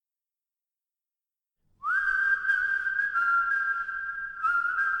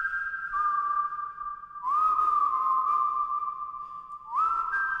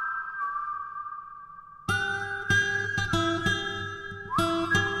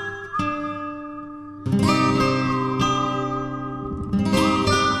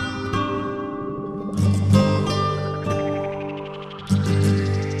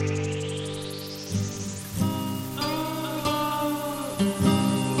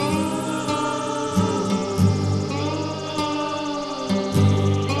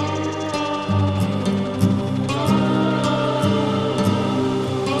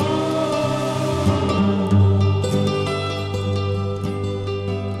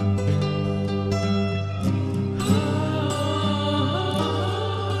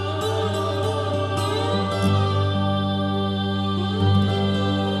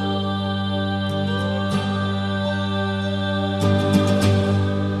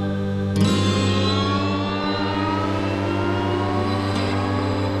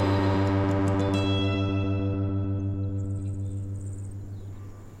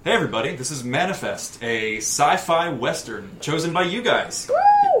everybody, this is Manifest, a sci-fi western chosen by you guys.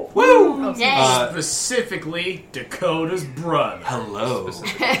 Woo! Woo! Specifically, Dakota's brother. Hello.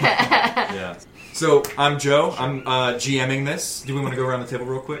 Yeah. So, I'm Joe. I'm GMing this. Do we want to go around the table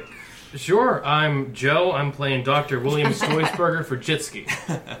real quick? Sure, I'm Joe. I'm playing Dr. William Stoisberger for Jitski.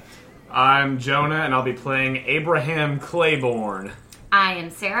 I'm Jonah, and I'll be playing Abraham Claiborne. I am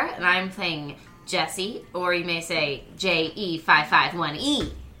Sarah, and I'm playing Jessie, or you may say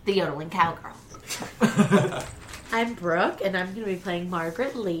JE551E, the yodeling cowgirl. I'm Brooke, and I'm going to be playing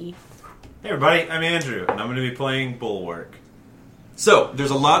Margaret Lee. Hey everybody, I'm Andrew, and I'm going to be playing Bulwark. So, there's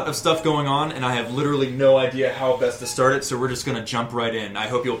a lot of stuff going on, and I have literally no idea how best to start it, so we're just going to jump right in. I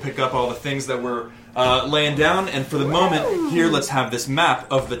hope you'll pick up all the things that we're laying down, and for the moment, here, let's have this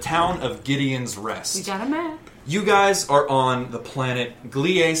map of the town of Gideon's Rest. We got a map. You guys are on the planet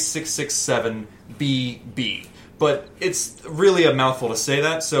Gliese 667BB, but it's really a mouthful to say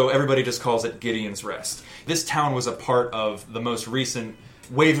that, so everybody just calls it Gideon's Rest. This town was a part of the most recent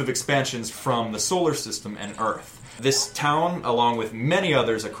wave of expansions from the solar system and Earth. This town, along with many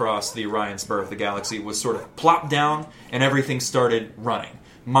others across the Orion spur of the galaxy, was sort of plopped down and everything started running.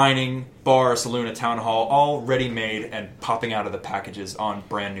 Mining, bar, saloon, a town hall, all ready-made and popping out of the packages on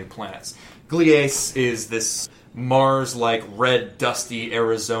brand new planets. Gliese is this Mars-like red, dusty,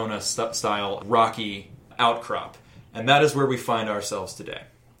 Arizona-style rocky outcrop. And that is where we find ourselves today.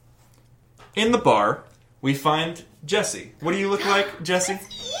 In the bar, we find Jessie. What do you look like, Jessie?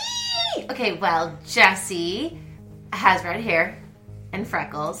 Okay, well, Jessie has red hair and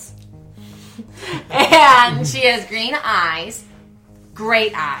freckles. And she has green eyes.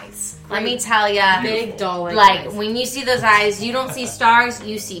 Great eyes. Let me tell ya. Big doll eyes. When you see those eyes, you don't see stars,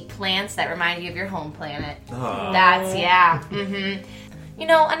 you see plants that remind you of your home planet. Oh. That's, yeah. Mm-hmm. You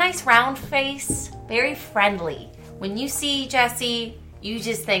know, a nice round face, very friendly. When you see Jessie, you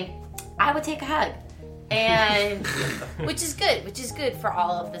just think, I would take a hug. And, which is good for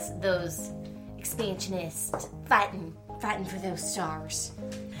all of those expansionists fighting for those stars.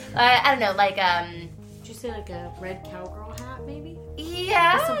 I don't know, like, Did you say like a red cowgirl hat, maybe?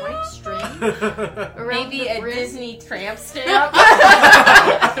 Yeah. With some white string? Maybe a Disney tramp stamp.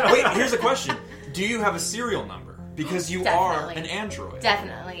 Wait, here's a question. Do you have a serial number? Because you are an android.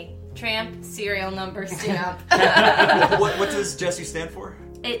 Definitely. Tramp, serial number, stamp. What does Jessie stand for?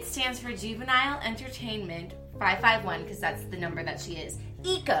 It stands for Juvenile Entertainment 551, because that's the number that she is.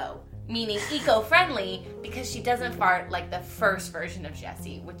 Eco, meaning eco-friendly, because she doesn't fart like the first version of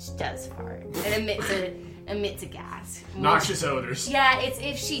Jessie, which does fart. It emits a gas. Noxious odors. Yeah, it's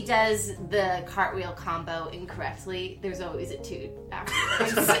if she does the cartwheel combo incorrectly, there's always a toot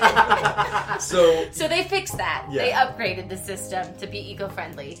afterwards. So they fixed that. Yeah. They upgraded the system to be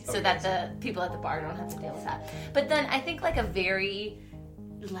eco-friendly so that the people at the bar don't have to deal with that. But then I think like a very...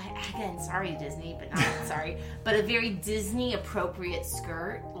 again, sorry Disney, but not sorry, but a very Disney appropriate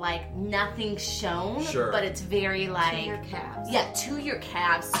skirt, like nothing shown, but it's very like to your calves. Yeah, to your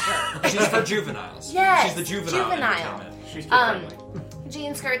calves skirt. She's for juveniles. Yes, she's the juvenile. Juvenile. She's friendly.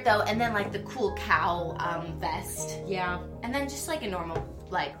 Jean skirt though, and then like the cool cow vest. Yeah. And then just like a normal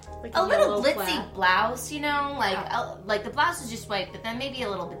like a a little yellow glitzy plaid. blouse, you know, like the blouse is just white, but then maybe a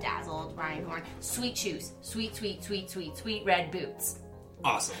little bedazzled Rhinehorn. Sweet shoes, sweet red boots.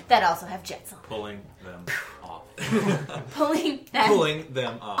 Awesome. That also have jets on. Pulling them off. Pulling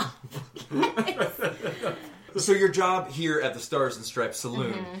them off. So your job here at the Stars and Stripes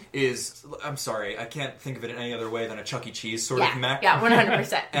Saloon is, I'm sorry, I can't think of it in any other way than a Chuck E. Cheese sort of mech. Yeah,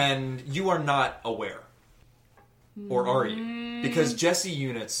 100%. And you are not aware. Or are you? Because Jessie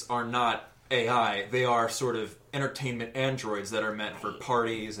units are not AI. They are sort of entertainment androids that are meant for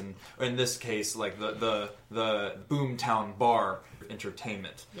parties and, in this case, like the Boomtown Bar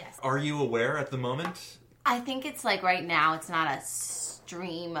entertainment. Yes. Are you aware at the moment? I think it's like right now, it's not a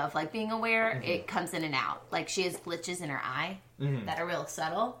stream of like being aware. It comes in and out. Like she has glitches in her eye that are real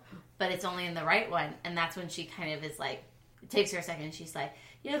subtle, but it's only in the right one. And that's when she kind of is like, it takes her a second and she's like,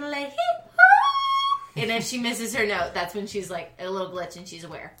 yodelay hip hop. And if she misses her note, that's when she's like a little glitch and she's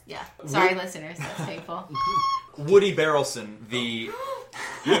aware. Yeah. Sorry, listeners. That's painful. Woody Barrelson, the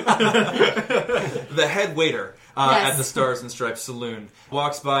head waiter at the Stars and Stripes Saloon,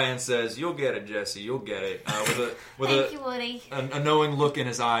 walks by and says, "You'll get it, Jessie. You'll get it." Thank you, Woody. A knowing look in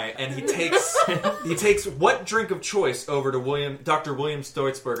his eye, and he takes what drink of choice over to Dr. William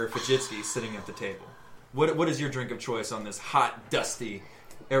Stoitzberger Fajitsky sitting at the table. What is your drink of choice on this hot, dusty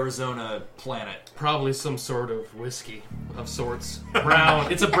Arizona planet? Probably some sort of whiskey of sorts.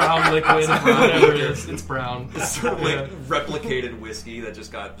 Brown. It's a brown liquid. Whatever it is. It's brown. It's sort of like replicated whiskey that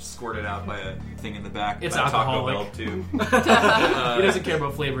just got squirted out by a thing in the back. It's by alcoholic. Taco Bell too. He doesn't care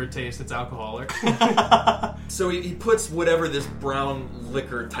about flavor or taste. It's alcoholic. So he puts whatever this brown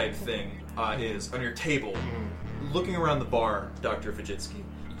liquor type thing is on your table. Looking around the bar, Dr. Vajitsky,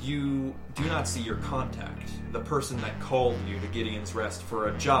 you do not see your contact, the person that called you to Gideon's Rest for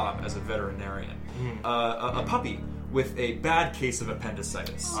a job as a veterinarian. A puppy with a bad case of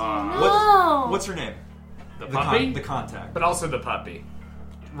appendicitis. What's her name? The puppy? The contact. But also the puppy.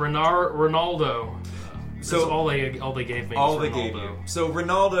 Ronaldo. So That's all they gave me. All was they gave Ronaldo. you. So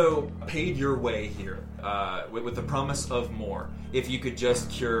Ronaldo paid your way here with the promise of more if you could just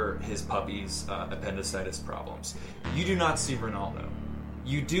cure his puppy's appendicitis problems. You do not see Ronaldo.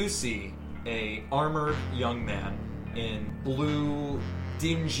 You do see a armored young man in blue,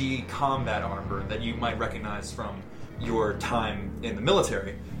 dingy combat armor that you might recognize from your time in the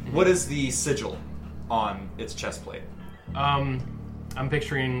military. What is the sigil on its chest plate? I'm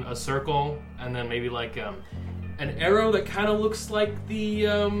picturing a circle and then maybe like an arrow that kind of looks like the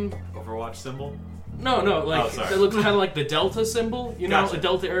Overwatch symbol? no like Oh, sorry. it looks kind of like the Delta symbol, you know, Gotcha. the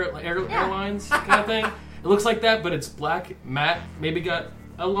Delta Airlines kind of thing. It looks like that, but it's black, matte, maybe got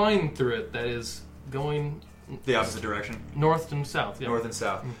a line through it that is going The opposite direction. north and south. Yeah. North and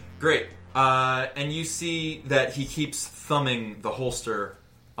south. Great. And you see that he keeps thumbing the holster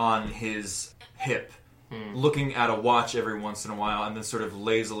on his hip, looking at a watch every once in a while, and then sort of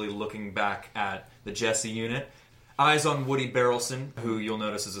lazily looking back at the Jesse unit. Eyes on Woody Barrelson, who you'll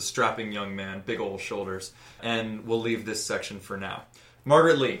notice is a strapping young man, big old shoulders, and we'll leave this section for now.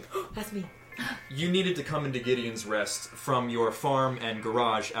 Margaret Lee, That's me. you needed to come into Gideon's Rest from your farm and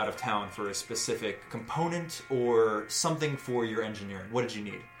garage out of town for a specific component or something for your engineering. What did you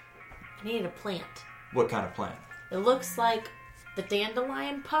need? I needed a plant. What kind of plant? It looks like the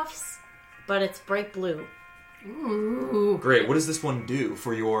dandelion puffs, but it's bright blue. Ooh. Great. What does this one do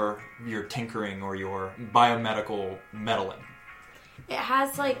for your tinkering or your biomedical meddling? It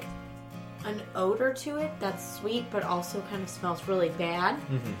has like an odor to it that's sweet, but also kind of smells really bad.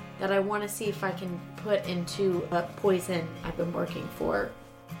 That I want to see if I can put into a poison I've been working for.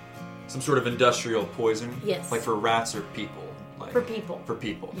 Some sort of industrial poison? Yes. Like for rats or people? Like For people. For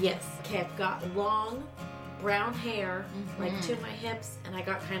people. Yes. Okay, I've got long brown hair, like to my hips, and I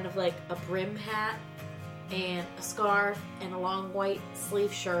got kind of like a brim hat and a scarf and a long white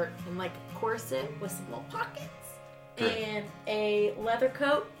sleeve shirt and like a corset with some little pockets. Great. And a leather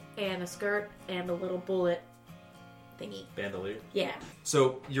coat and a skirt and a little bullet thingy. Bandolier? Yeah.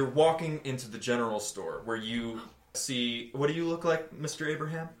 So you're walking into the general store where you see... What do you look like, Mr.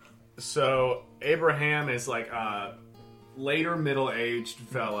 Abraham? So Abraham is like a later middle-aged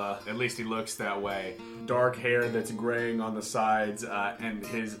fella. At least he looks that way. Dark hair that's graying on the sides, and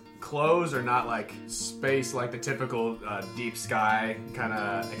his clothes are not like space, like the typical deep sky kind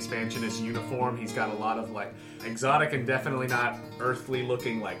of expansionist uniform. He's got a lot of like exotic and definitely not earthly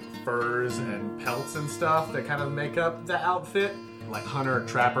looking like furs and pelts and stuff that kind of make up the outfit. Like hunter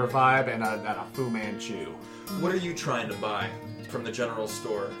trapper vibe and a Fu Manchu. What are you trying to buy from the general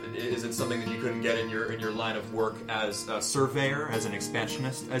store? Is it something that you couldn't get in your line of work as a surveyor, as an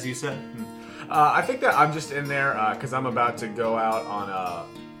expansionist, as you said? I think that I'm just in there because I'm about to go out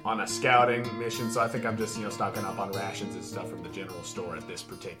on a scouting mission, so I think I'm just stocking up on rations and stuff from the general store at this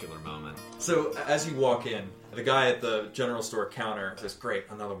particular moment. So as you walk in, the guy at the general store counter says, "Great,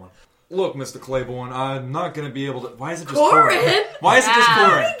 another one." Look, Mr. Claiborne, I'm not going to be able to... Why is it just pouring? Why is it just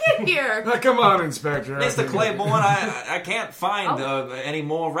pouring? Get here. Come on, Inspector. Mr. Claiborne, I can't find any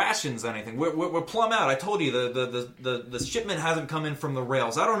more rations or anything. We're plumb out. I told you the shipment hasn't come in from the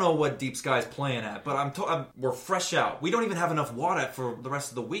rails. I don't know what Deep Sky's playing at, but we're fresh out. We don't even have enough water for the rest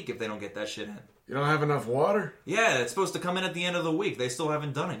of the week if they don't get that shit in. You don't have enough water? Yeah, it's supposed to come in at the end of the week. They still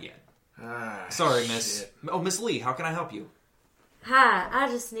haven't done it yet. Sorry, miss. Shit. Oh, Miss Lee, how can I help you? Hi, I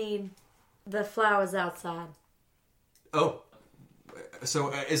just need the flowers outside. Oh, so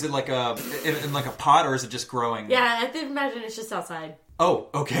is it like in like a pot, or is it just growing? Yeah, I did imagine it's just outside. Oh,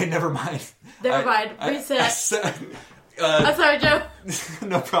 okay, never mind. Never mind. Reset. I'm sorry, Joe.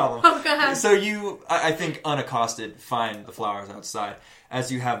 No problem. Oh, God. So you, I think, unaccosted, find the flowers outside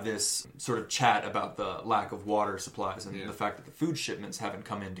as you have this sort of chat about the lack of water supplies and the fact that the food shipments haven't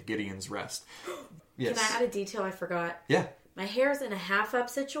come into Gideon's Rest. Yes. Can I add a detail I forgot? Yeah. My hair's in a half-up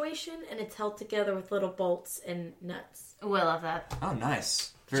situation, and it's held together with little bolts and nuts. Oh, I love that. Oh,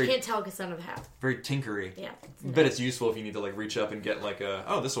 nice. You Very, can't tell because I don't have a hat. very tinkery. Yeah. I bet it's useful if you need to like reach up and get like a,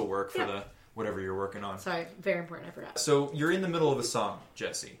 oh, this will work for Yeah. whatever you're working on. Sorry, very important. I forgot. So you're in the middle of a song,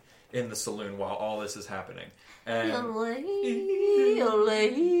 Jesse, in the saloon while all this is happening. And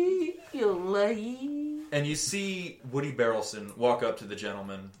you see Woody Barrelson walk up to the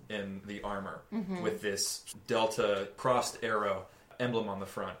gentleman in the armor with this Delta crossed arrow emblem on the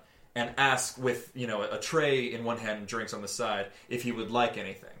front and ask with, a tray in one hand and drinks on the side if he would like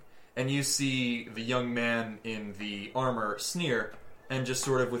anything. And you see the young man in the armor sneer and just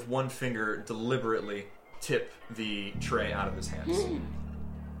sort of with one finger deliberately tip the tray out of his hands.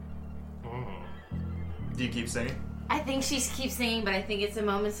 Do you keep singing? I think she keeps singing, but I think it's a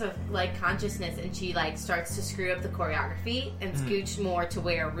moment of consciousness, and she starts to screw up the choreography and scooch more to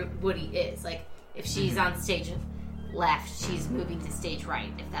where Woody is. Like if she's on stage left, she's moving to stage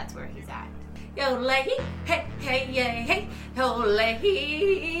right. If that's where he's at. Yo, lady, hey, hey, yeah, hey, yo,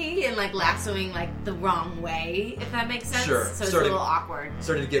 lady, and lassoing the wrong way. If that makes sense. Sure. So it's a little awkward.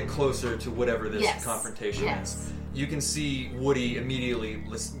 Starting to get closer to whatever this confrontation Yes. is. You can see Woody immediately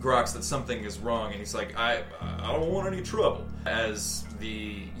groks that something is wrong, and he's like, I don't want any trouble. As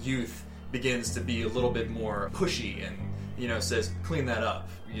the youth begins to be a little bit more pushy and, says, clean that up,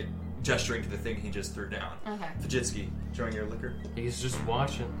 gesturing to the thing he just threw down. Okay. Fajitsky, showing your liquor? He's just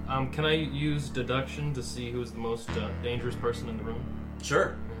watching. Can I use deduction to see who's the most dangerous person in the room?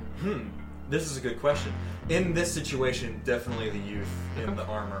 Sure. This is a good question. In this situation, definitely the youth in the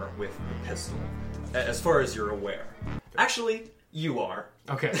armor with the pistol. As far as you're aware. Actually, you are.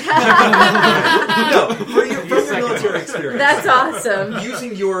 Okay. No, from your military experience. That's awesome.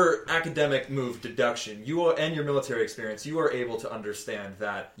 Using your academic move deduction, and your military experience, you are able to understand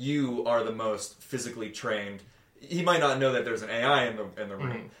that you are the most physically trained. He might not know that there's an AI in the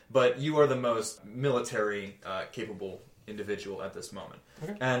room, but you are the most military capable individual at this moment.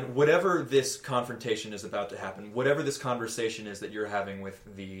 Okay. And whatever this confrontation is about to happen, whatever this conversation is that you're having with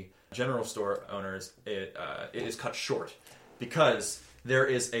the general store owners, it is cut short because there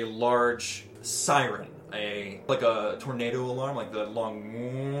is a large siren, like a tornado alarm, like the long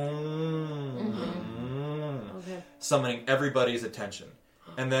summoning everybody's attention.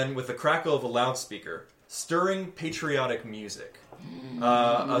 And then with the crackle of a loudspeaker, stirring patriotic music,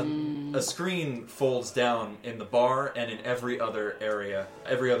 a screen folds down in the bar and in every other area,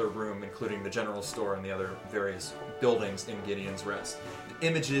 every other room, including the general store and the other various buildings in Gideon's Rest.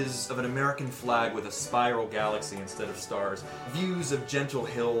 Images of an American flag with a spiral galaxy instead of stars, views of gentle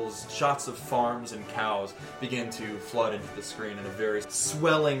hills, shots of farms and cows begin to flood into the screen in a very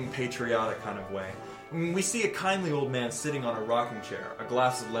swelling, patriotic kind of way. We see a kindly old man sitting on a rocking chair, a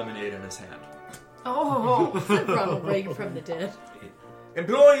glass of lemonade in his hand. Oh, it's like Ronald Reagan from the dead.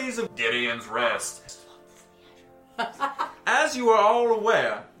 Employees of Gideon's Rest. As you are all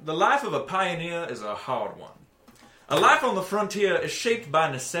aware, the life of a pioneer is a hard one. A life on the frontier is shaped by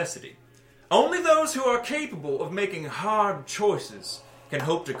necessity. Only those who are capable of making hard choices can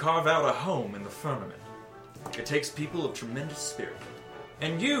hope to carve out a home in the firmament. It takes people of tremendous spirit.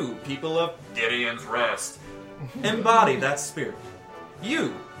 And you, people of Gideon's Rest, embody that spirit.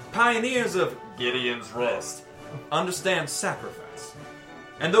 You, pioneers of Gideon's Rest, understand sacrifice.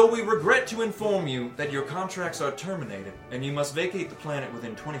 And though we regret to inform you that your contracts are terminated and you must vacate the planet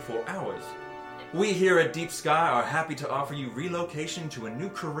within 24 hours, we here at Deep Sky are happy to offer you relocation to a new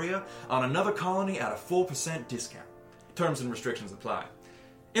career on another colony at a 4% discount. Terms and restrictions apply.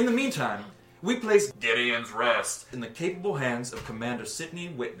 In the meantime, we place Gideon's Rest in the capable hands of Commander Sidney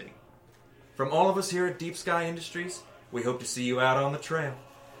Whitney. From all of us here at Deep Sky Industries, we hope to see you out on the trail.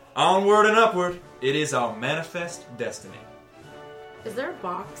 Onward and upward, it is our manifest destiny. Is there a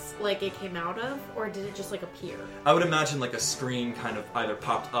box it came out of, or did it just appear? I would imagine a screen kind of either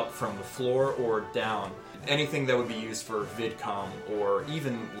popped up from the floor or down. Anything that would be used for VidCom or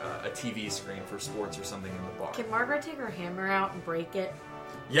even a TV screen for sports or something in the bar. Can Margaret take her hammer out and break it?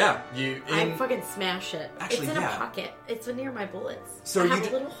 Yeah, I fucking smash it. Actually, it's in yeah. a pocket. It's near my bullets. So I have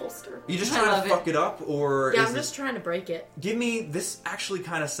a little holster. You just trying to fuck it up, or Yeah, is I'm just trying to break it. Give me this. Actually,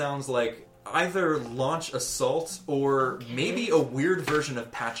 kind of sounds like either launch assault or maybe a weird version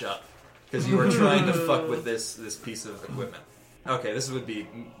of patch up, because you are trying to fuck with this piece of equipment. Okay, this would be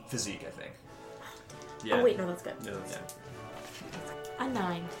physique, I think. Yeah. Oh wait, no, that's good. Yeah. A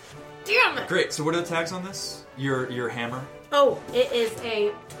 9. Damn it! Great. So what are the tags on this? Your hammer. Oh, it is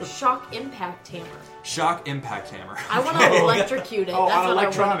a shock impact hammer. Shock impact hammer. I want to electrocute it. Oh, That's on what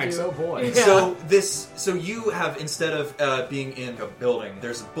electronics. I Oh want to do. boy. Yeah. So you have, instead of being in a building,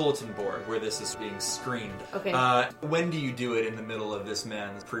 there's a bulletin board where this is being screened. Okay. When do you do it in the middle of this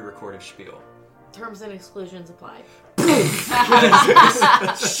man's pre-recorded spiel? Terms and exclusions apply. This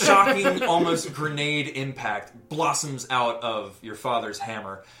shocking, almost grenade impact blossoms out of your father's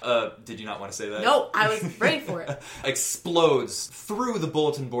hammer. Did you not want to say that? No, I was ready for it. Explodes through the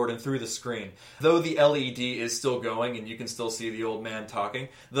bulletin board and through the screen. Though the LED is still going and you can still see the old man talking,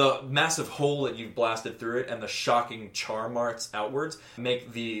 the massive hole that you've blasted through it and the shocking char marks outwards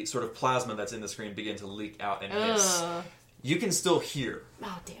make the sort of plasma that's in the screen begin to leak out and hiss. You can still hear.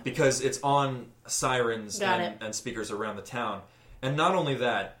 Oh, damn. Because it's on sirens and speakers around the town. And not only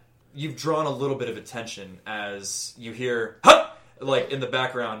that, you've drawn a little bit of attention as you hear, "Huh!" like in the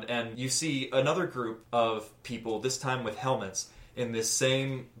background, and you see another group of people, this time with helmets, in this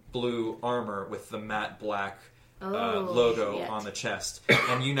same blue armor with the matte black logo on the chest.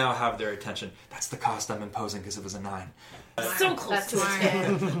 And you now have their attention. That's the cost I'm imposing because it was a 9. So close to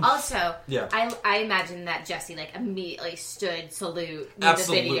it. Also, Yeah. I imagine that Jesse immediately stood salute when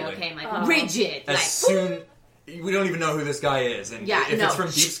Absolutely. the video came rigid. As soon... We don't even know who this guy is. And if it's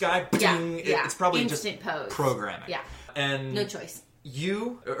from Deep Sky, it's probably instant just pose. programming. Yeah. And no choice.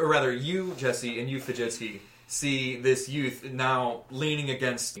 You, Jesse, and you, Fajitsky, see this youth now leaning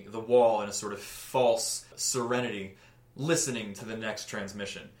against the wall in a sort of false serenity, listening to the next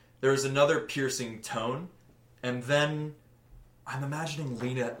transmission. There's another piercing tone, and then I'm imagining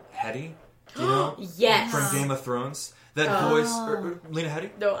Lena Headey, do you know? Yes. From Game of Thrones. That voice, Lena Headey?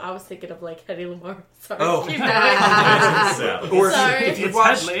 No, I was thinking of Hedy Lamarr. Sorry. Oh. Keep going. Or Sorry.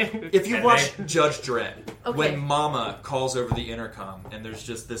 if you watch Judge Dredd, when Mama calls over the intercom and there's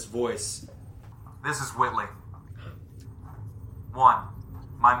just this voice. This is Whitley. 1.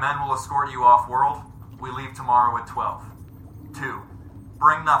 My men will escort you off-world. We leave tomorrow at 12. 2.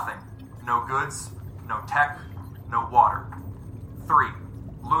 Bring nothing. No goods, no tech, no water. 3.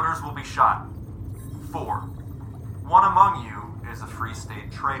 Looters will be shot. 4. One among you is a Free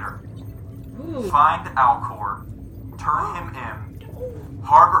State traitor. Find Alcor, turn him in,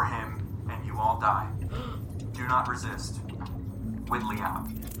 harbor him, and you all die. Do not resist. Whitley out.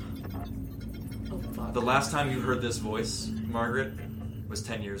 The last time you heard this voice, Margaret, was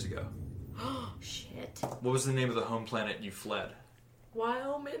 10 years ago. Shit. What was the name of the home planet you fled?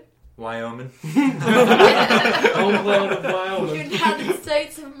 Wyoming. Wyoming? Home planet of Wyoming. United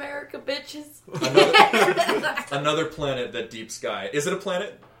States of America, bitches. Another planet that Deep Sky... Is it a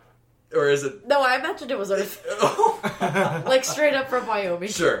planet? Or is it... No, I imagined it was Earth. Straight up from Wyoming.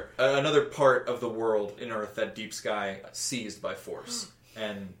 Sure. Another part of the world in Earth that Deep Sky seized by force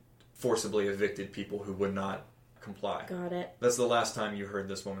and forcibly evicted people who would not comply. Got it. That's the last time you heard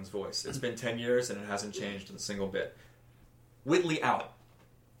this woman's voice. It's been 10 years and it hasn't changed a single bit. Whitley out.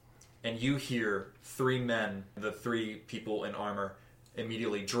 And you hear 3 men, the 3 people in armor,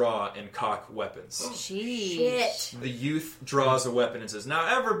 immediately draw and cock weapons. Shit. The youth draws a weapon and says,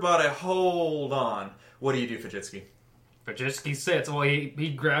 "Now everybody hold on." What do you do, Fajitsky? Fajitsky sits. Well,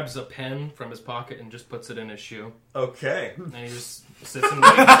 he grabs a pen from his pocket and just puts it in his shoe. Okay. And he just sits and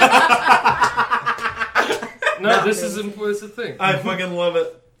waits. No, this is the thing. I fucking love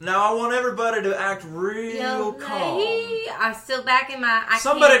it. Now I want everybody to act real calm. I'm still back in my...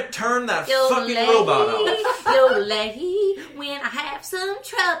 Somebody turn that fucking robot off. Yo, lady, when I have some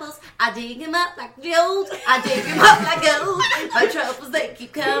troubles, I dig him up like gold. I dig him up like gold. My troubles, they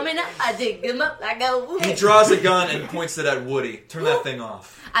keep coming up. I dig him up like gold. He draws a gun and points it at Woody. Turn that thing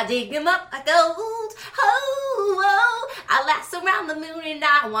off. I dig him up like gold. Oh, oh. I lasso around the moon and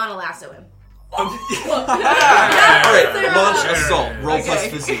I want to lasso him. Alright, launch assault. Roll plus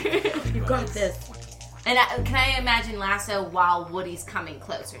physique. You got this. And can I imagine lasso while Woody's coming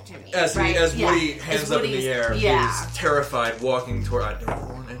closer to me? As Woody hands up in the air, yeah. he's terrified, walking toward... I don't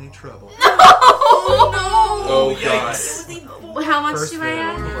want any trouble. Oh, no! Oh, God. How much do I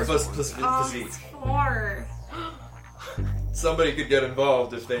have? Plus physique. It's 4. Somebody could get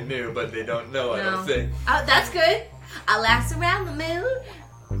involved if they knew, but they don't know, I don't think. Oh, that's good. I lasso around the moon.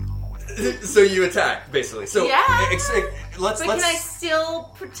 So you attack, basically. So Yeah. Let's. But can I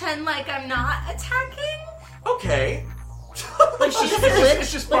still pretend like I'm not attacking? Okay.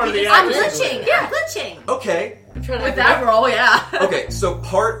 It's just part of the I'm act. glitching. Yeah, I'm glitching. Okay. With that roll, yeah. Okay. So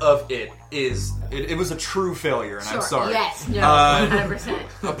part of it is it was a true failure, and I'm sorry. Yes. No.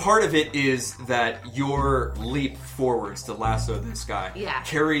 100%. A part of it is that your leap forwards to lasso this guy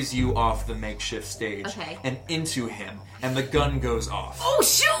carries you off the makeshift stage and into him, and the gun goes off. Oh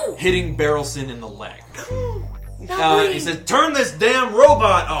shoot! Hitting Barrelson in the leg. He says, "Turn this damn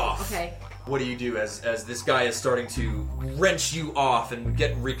robot off." Okay. What do you do as this guy is starting to wrench you off and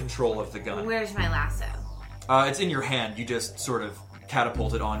get re-control of the gun? Where's my lasso? It's in your hand. You just sort of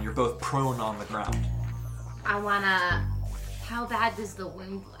catapult it on. You're both prone on the ground. I wanna... How bad does the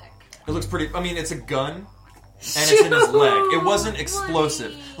wound look? It looks pretty. I mean, it's a gun, and it's in his leg. It wasn't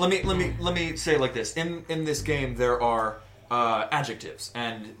explosive. Let me say it like this. In this game, there are adjectives,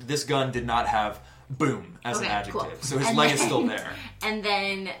 and this gun did not have boom as an adjective, cool. so his leg is still there. And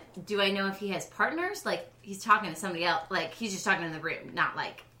then, do I know if he has partners? Like, he's talking to somebody else. Like, he's just talking in the room, not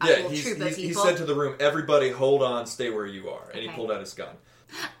like a whole troop of people. He said to the room, "Everybody, hold on, stay where you are," and he pulled out his gun.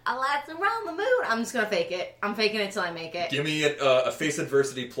 Let's around the moon. I'm just gonna fake it. I'm faking it till I make it. Give me a face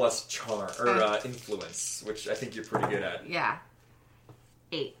adversity plus charm or influence, which I think you're pretty good at. Yeah.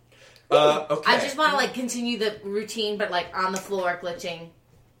 8. Okay. I just want to like continue the routine, but like on the floor glitching.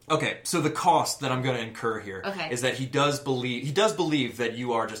 Okay, so the cost that I'm going to incur here is that he does believe that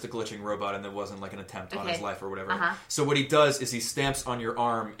you are just a glitching robot and there wasn't like an attempt on his life or whatever. So what he does is he stamps on your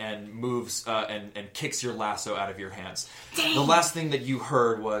arm and moves and kicks your lasso out of your hands. Dang. The last thing that you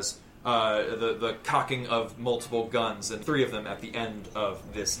heard was the cocking of multiple guns, and 3 of them at the end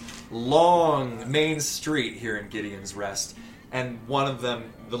of this long main street here in Gideon's Rest. And one of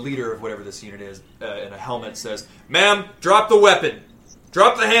them, the leader of whatever this unit is, in a helmet says, "Ma'am, drop the weapon!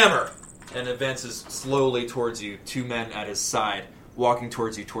 Drop the hammer!" And advances slowly towards you, 2 men at his side, walking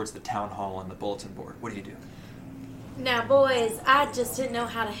towards you towards the town hall and the bulletin board. What do you do? Now, boys, I just didn't know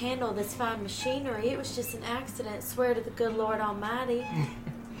how to handle this fine machinery. It was just an accident. Swear to the good Lord Almighty.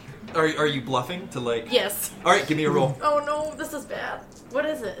 Are you bluffing to like? Yes. All right, give me a roll. Oh no, this is bad. What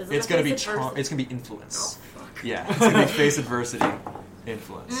is it? Is it It's gonna be charm. It's gonna be influence. Oh fuck. Yeah, it's gonna be face adversity,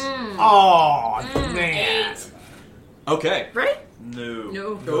 influence. Oh, man. 8. Okay. Right?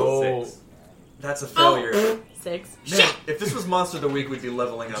 No. 6. That's a failure. 6. Man, if this was Monster of the Week, we'd be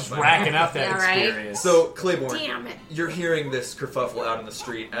leveling up. by now. Racking up that Yeah, right? experience. So, Claiborne, Damn it. you're hearing this kerfuffle out in the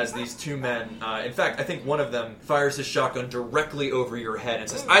street as these 2 men, in fact, I think one of them fires his shotgun directly over your head and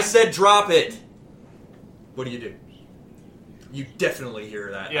says, "I said drop it!" What do you do? You definitely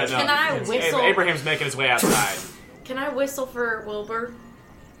hear that. Yeah, no, Can I whistle? Abraham's making his way outside. Can I whistle for Wilbur?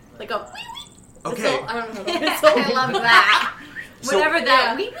 Like a Okay. whistle? I don't know how to whistle. I love that. So- Whatever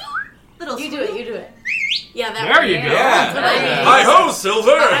that little You do it, you do it. Yeah, that There one. you go. Yeah. Nice. Hi-ho,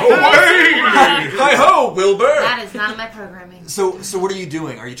 Silver! Hi-ho, Wilbur! That is not in my programming. So what are you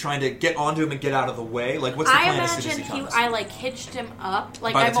doing? Are you trying to get onto him and get out of the way? Like, what's the I plan as soon as he imagine comes? I like hitched him up.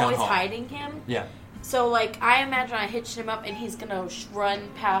 Like By the I'm town always hall. hiding him. Yeah. So like I imagine I hitched him up and he's gonna run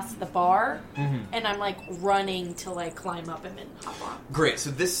past the bar, and I'm like running to like climb up him and hop on. Great. So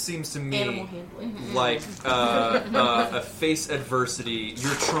this seems to me Animal handling. like a face adversity.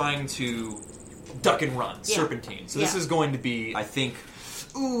 You're trying to duck and run, Yeah. serpentine. So this Yeah. is going to be, I think,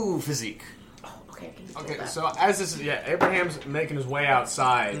 physique. Okay, I can do Okay, that. so as this is, Abraham's making his way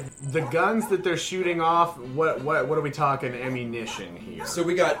outside. The guns that they're shooting off, what are we talking ammunition here? So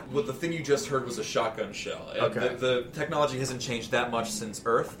we got, well, the thing you just heard was a shotgun shell. Okay. The technology hasn't changed that much since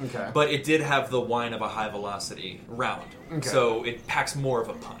Earth, Okay. but it did have the whine of a high velocity round. Okay. So it packs more of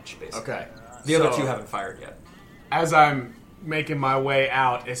a punch, basically. Okay. The other So, 2 haven't fired yet. As I'm making my way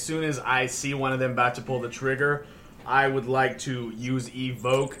out, as soon as I see one of them about to pull the trigger, I would like to use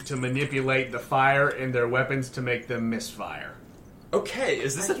Evoke to manipulate the fire in their weapons to make them misfire. Okay,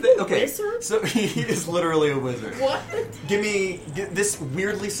 is this Are a you thing? a Okay, wizard? so he is literally a wizard. What? This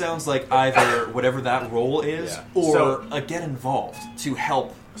weirdly sounds like either whatever that role is, Yeah. or So- a get involved to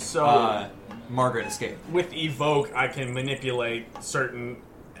help So- Margaret escape. With Evoke, I can manipulate certain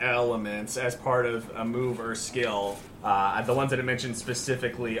elements as part of a move or skill. The ones that I mentioned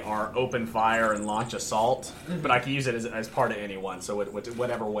specifically are open fire and launch assault, but I can use it as part of anyone, so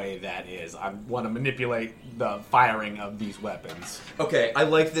whatever way that is. I want to manipulate the firing of these weapons. Okay, I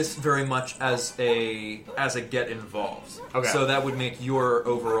like this very much as a get involved. Okay. So that would make your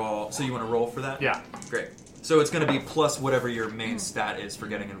overall. So you want to roll for that? Yeah. Great. So it's going to be plus whatever your main stat is for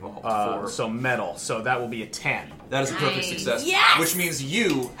getting involved. So metal, so that will be a 10. That is a perfect Nice. success. Yes! Which means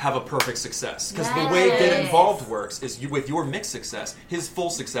you have a perfect success. Because the way Get Nice. Involved works is with your mixed success, his full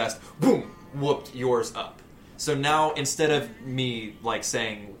success, boom, whooped yours up. So now, instead of me, like,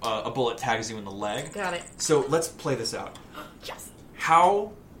 saying a bullet tags you in the leg, Got it. so let's play this out. Yes.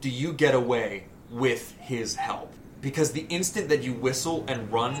 How do you get away with his help? Because the instant that you whistle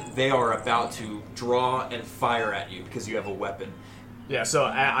and run, they are about to draw and fire at you because you have a weapon. Yeah, so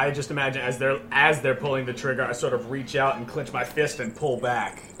I just imagine as they're pulling the trigger, I sort of reach out and clench my fist and pull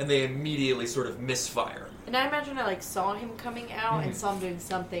back. And they immediately sort of misfire. And I imagine I like saw him coming out and saw him doing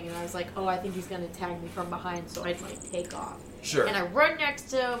something, and I was like, oh, I think he's gonna tag me from behind, so I'd like take off. Sure. And I run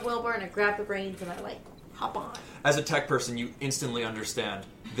next to Wilbur and I grab the reins and I like hop on. As a tech person, you instantly understand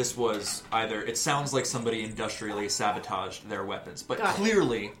this was either... It sounds like somebody industrially sabotaged their weapons, but Got it.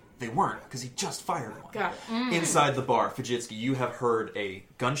 clearly They weren't, because he just fired one. Got it. Inside the bar, Fujitsuki, you have heard a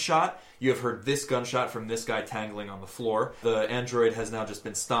gunshot. You have heard this gunshot from this guy tangling on the floor. The android has now just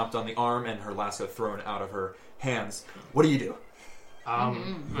been stomped on the arm and her lasso thrown out of her hands. What do you do?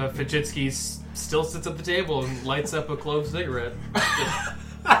 Fujitsuki still sits at the table and lights up a clove cigarette.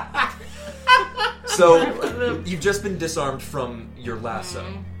 So, you've just been disarmed from your lasso,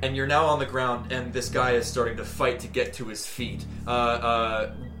 and you're now on the ground, and this guy is starting to fight to get to his feet.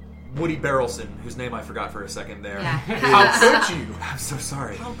 Woody Barrelson, whose name I forgot for a second there. Yeah. How could you? I'm so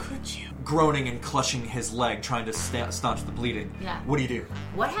sorry. How could you? Groaning and clutching his leg, trying to staunch the bleeding. Yeah. What do you do?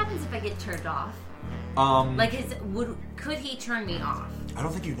 What happens if I get turned off? Like, could he turn me off? I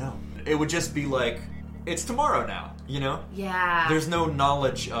don't think you know. It would just be like, it's tomorrow now, you know? Yeah. There's no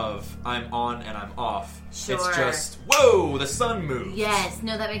knowledge of I'm on and I'm off. Sure. It's just, whoa, the sun moved. Yes,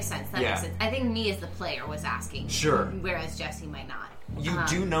 no, that makes sense. That Yeah. makes sense. I think me as the player was asking. Sure. Whereas Jesse might not. You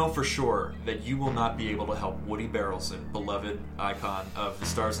do know for sure that you will not be able to help Woody Barrelson, beloved icon of the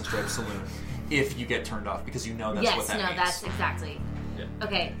Stars and Stripes Saloon, if you get turned off, because you know that's what that means. That's exactly. Yeah.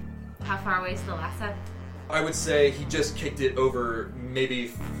 Okay, how far away is the lasso? I would say he just kicked it over maybe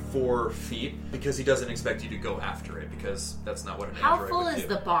 4 feet, because he doesn't expect you to go after it, because that's not what an How android full would is do.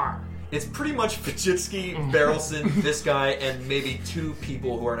 the bar? It's pretty much Fujitsuki, Barrelson, this guy, and maybe 2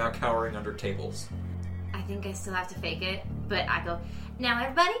 people who are now cowering under tables. I think I still have to fake it, but I go, now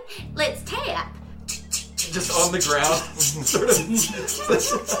everybody, let's tap. Just on the ground, sort of.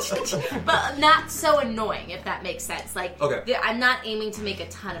 But not so annoying, if that makes sense. Like, Okay. I'm not aiming to make a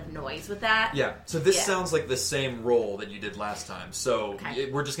ton of noise with that. Yeah, so this Yeah. sounds like the same roll that you did last time. So Okay.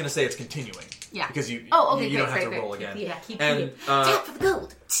 we're just going to say it's continuing. Yeah. Because you Okay, you great, don't have great, to roll great. again. Yeah, keep and doing tap for the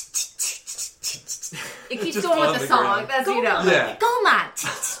gold. It keeps Just going on with the the song. ground. That's you know. Yeah. Gold mine.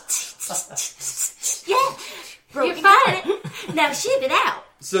 Yeah. You're fine. Now ship it out.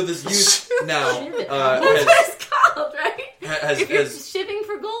 So this youth now That's has, what it's called, right? has, If you're has shipping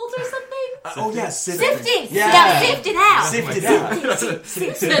for gold or something. oh yeah, sifting. Sifting. Yeah. Now sift it out. Sift it out.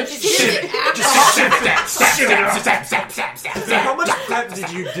 Sift it out. So how much prep did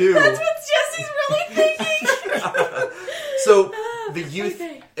you do? That's what Jesse's really thinking. So the youth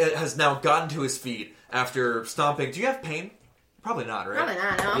Okay. has now gotten to his feet after stomping. Do you have pain? Probably not, right? Probably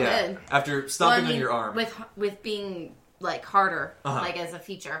not. No, I'm good. After stomping on your arm. With being like harder, Uh-huh. like as a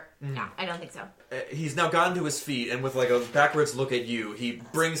feature. No, I don't think so. He's now gotten to his feet, and with like a backwards look at you, he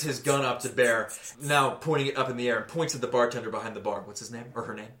brings his gun up to bear, now pointing it up in the air, and points at the bartender behind the bar. What's his name? Or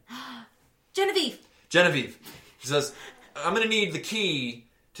her name? Genevieve. Genevieve. He says, I'm going to need the key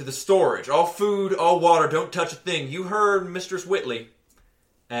to the storage. All food, all water, don't touch a thing. You heard Mistress Whitley.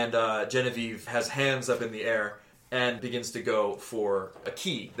 And Genevieve has hands up in the air and begins to go for a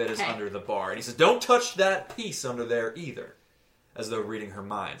key that is Okay. under the bar. And he says, don't touch that piece under there either, as though reading her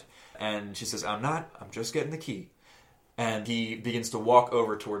mind. And she says, I'm just getting the key. And he begins to walk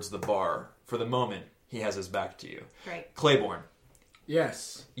over towards the bar. For the moment, he has his back to you. Great. Claiborne,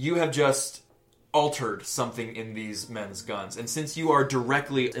 Yes. you have just altered something in these men's guns. And since you are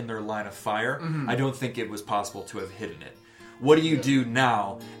directly in their line of fire, I don't think it was possible to have hidden it. What do you do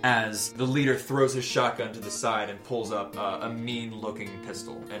now as the leader throws his shotgun to the side and pulls up a mean-looking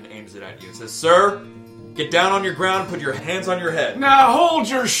pistol and aims it at you and says, Sir, get down on your ground, put your hands on your head. Now hold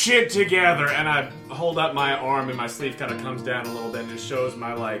your shit together, and I hold up my arm, and my sleeve kind of comes down a little bit, and it shows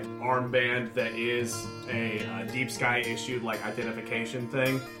my like armband that is a Deep Sky issued like identification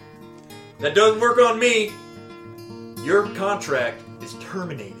thing. That doesn't work on me. Your contract is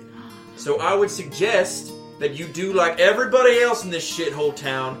terminated. So I would suggest that you do like everybody else in this shithole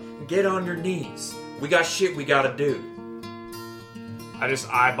town and get on your knees. We got shit we gotta do. I just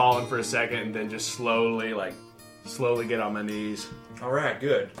eyeball him for a second, and then just slowly get on my knees. Alright,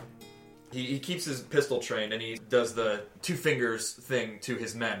 good. He keeps his pistol trained, and he does the 2 fingers thing to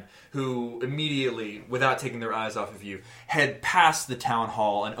his men, who immediately, without taking their eyes off of you, head past the town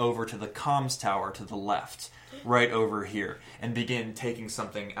hall and over to the comms tower to the left, right over here, and begin taking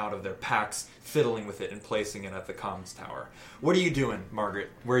something out of their packs, fiddling with it, and placing it at the comms tower. What are you doing, Margaret?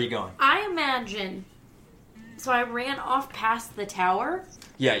 Where are you going? I imagine. So I ran off past the tower.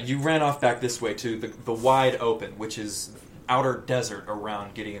 Yeah, you ran off back this way to the wide open, which is outer desert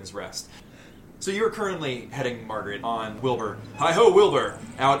around Gideon's Rest. So you're currently heading, Margaret, on Wilbur, hi-ho Wilbur,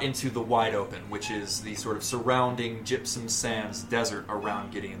 out into the wide open, which is the sort of surrounding gypsum sands desert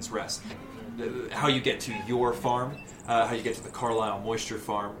around Gideon's Rest. How you get to your farm, how you get to the Carlisle Moisture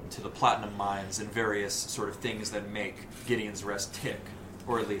Farm, to the platinum mines, and various sort of things that make Gideon's Rest tick,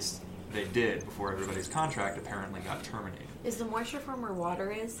 or at least they did before everybody's contract apparently got terminated. Is the moisture farm where water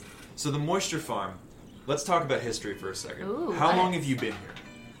is? So the Moisture Farm, let's talk about history for a second. Ooh, How what? long have you been here?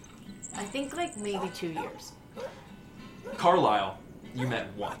 I think like maybe 2 years. Carlisle, you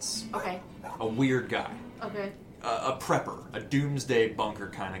met once. Okay. A weird guy. Okay. A prepper, a doomsday bunker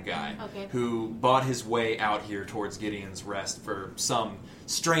kind of guy, Okay. who bought his way out here towards Gideon's Rest for some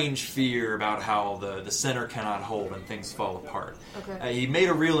strange fear about how the center cannot hold and things fall apart. Okay. He made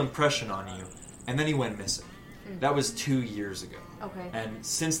a real impression on you, and then he went missing. That was 2 years ago. Okay. And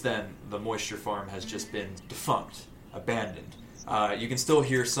since then, the moisture farm has just been defunct, abandoned. You can still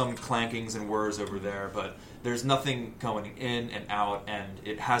hear some clankings and whirs over there, but there's nothing going in and out, and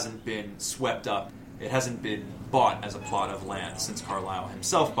it hasn't been swept up. It hasn't been bought as a plot of land since Carlisle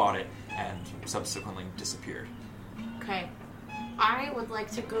himself bought it and subsequently disappeared. Okay. I would like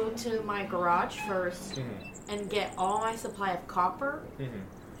to go to my garage first and get all my supply of copper.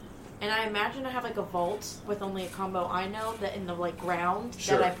 And I imagine I have like a vault with only a combo I know that in the like ground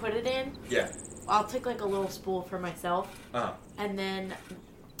Sure. that I put it in. Yeah. I'll take like a little spool for myself. Uh-huh. And then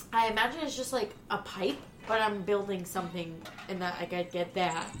I imagine it's just like a pipe, but I'm building something and that like I get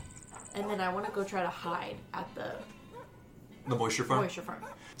that. And then I want to go try to hide at the The moisture farm? moisture farm.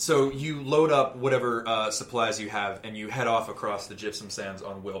 So you load up whatever supplies you have, and you head off across the gypsum sands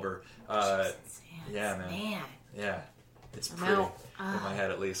on Wilbur. Yeah, man. Yeah. It's I'm pretty. out. In my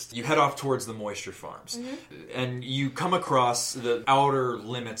head, at least. You head off towards the moisture farms. And you come across the outer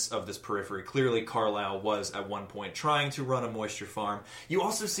limits of this periphery. Clearly, Carlisle was, at one point, trying to run a moisture farm. You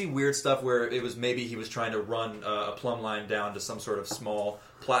also see weird stuff where it was maybe he was trying to run a plumb line down to some sort of small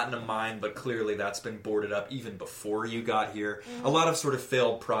platinum mine, but clearly that's been boarded up even before you got here. A lot of sort of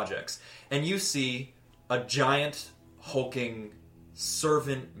failed projects. And you see a giant, hulking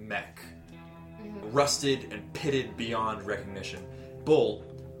servant mech. Rusted and pitted beyond recognition. Bull,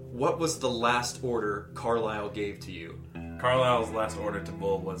 what was the last order Carlisle gave to you? Carlisle's last order to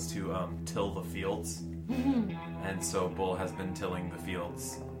Bull was to till the fields. And so Bull has been tilling the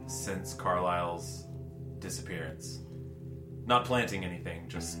fields since Carlisle's disappearance. Not planting anything,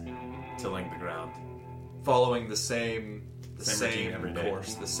 just tilling the ground. Following the same routine every day.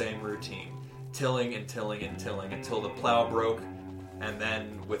 course, the same routine. Tilling and tilling and tilling until the plow broke, and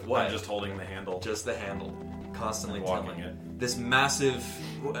then with what? And just holding the handle. Just the handle. Constantly And walking tilling. it. This massive...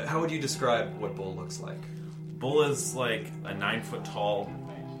 How would you describe what Bull looks like? Bull is like a 9-foot tall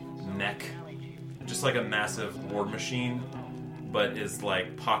mech, just like a massive war machine, but is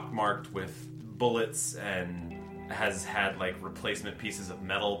like pockmarked with bullets and has had like replacement pieces of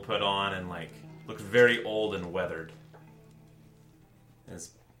metal put on and like looks very old and weathered.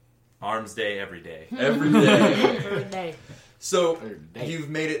 It's arms day every day. Every day. Third day. So, day. you've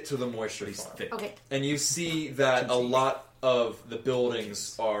made it to the moisture He's farm. thick. Okay. And you see that a lot of the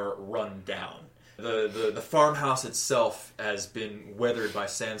buildings are run down. The farmhouse itself has been weathered by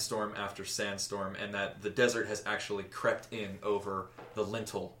sandstorm after sandstorm, and that the desert has actually crept in over the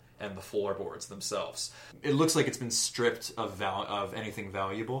lintel and the floorboards themselves. It looks like it's been stripped of anything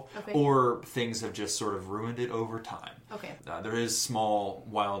valuable, Okay. or things have just sort of ruined it over time. Okay. There is small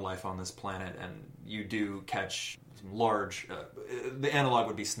wildlife on this planet, and you do catch some large... the analog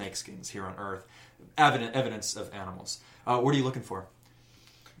would be snakeskins here on Earth. Evidence of animals. What are you looking for?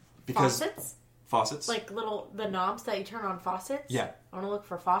 Faucets? Faucets? Like the knobs that you turn on faucets? Yeah. I want to look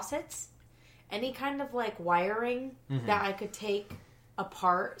for faucets. Any kind of like wiring that I could take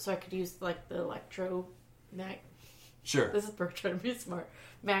apart so I could use like the Sure. this is Bert trying to be smart.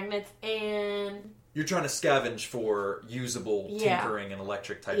 Magnets and You're trying to scavenge for usable Yeah. tinkering and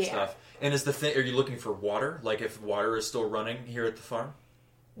electric type Yeah. stuff. And is the thing? Are you looking for water? Like if water is still running here at the farm?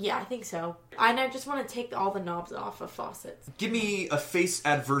 yeah, I think so. And I just want to take all the knobs off of faucets. Give me a face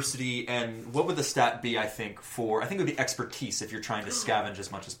adversity, and what would the stat be? I think it would be expertise if you're trying to scavenge as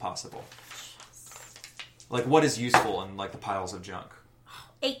much as possible. Like what is useful in like the piles of junk?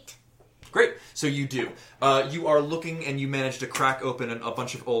 8. Great. So you do. You are looking, and you manage to crack open a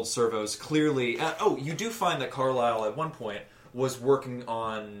bunch of old servos. Clearly, you do find that Carlisle at one point was working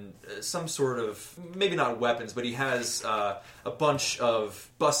on some sort of, maybe not weapons, but he has a bunch of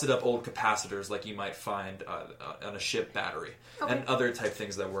busted up old capacitors like you might find on a ship battery. Okay. And other type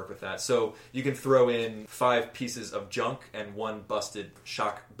things that work with that. So you can throw in 5 pieces of junk and 1 busted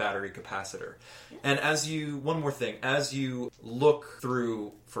shock battery capacitor. And one more thing, as you look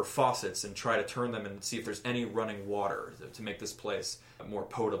through for faucets and try to turn them and see if there's any running water to make this place more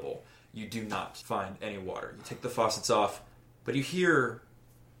potable, you do not find any water. You take the faucets off, but you hear,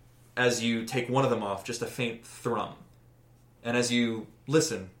 as you take one of them off, just a faint thrum. And as you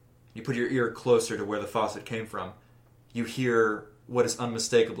listen, you put your ear closer to where the faucet came from, you hear what is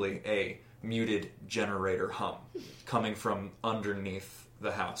unmistakably a muted generator hum coming from underneath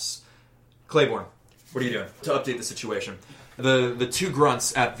the house. Claiborne, What are you doing to update the situation? The two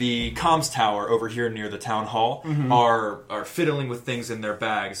grunts at the comms tower over here near the town hall are fiddling with things in their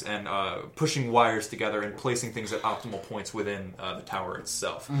bags and pushing wires together and placing things at optimal points within the tower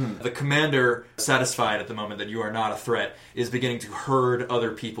itself. The commander, satisfied at the moment that you are not a threat, is beginning to herd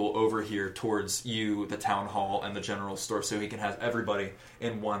other people over here towards you, the town hall, and the general store, so he can have everybody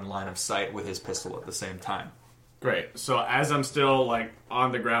in one line of sight with his pistol at the same time. Great. So as I'm still like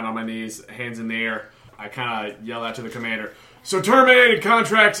on the ground on my knees, hands in the air, I kind of yell out to the commander. So terminated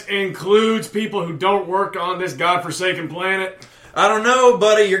contracts includes people who don't work on this godforsaken planet? I don't know,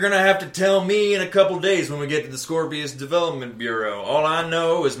 buddy. You're going to have to tell me in a couple days when we get to the Scorpius Development Bureau. All I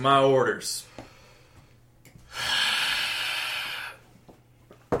know is my orders.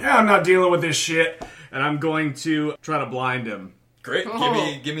 Yeah, I'm not dealing with this shit. And I'm going to try to blind him. Great.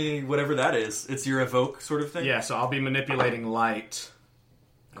 Give me whatever that is. It's your evoke sort of thing? Yeah, so I'll be manipulating light.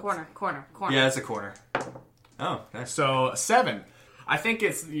 Corner. Yeah, it's a corner. Oh, nice. So 7. I think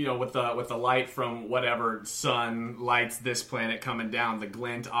it's, with the light from whatever sun lights this planet coming down, the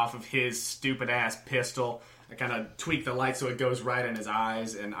glint off of his stupid ass pistol. I kind of tweak the light so it goes right in his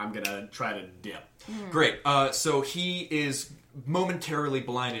eyes, and I'm gonna try to dip. Great. So he is momentarily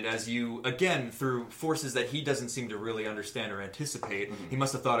blinded as you, again, through forces that he doesn't seem to really understand or anticipate. He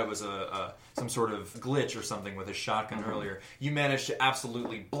must have thought it was some sort of glitch or something with his shotgun earlier. You managed to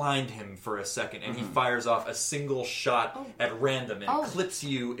absolutely blind him for a second, and he fires off a single shot at random and clips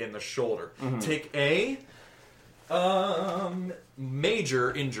you in the shoulder. Take a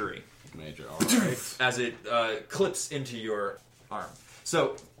major injury. Major, alright. As it clips into your arm.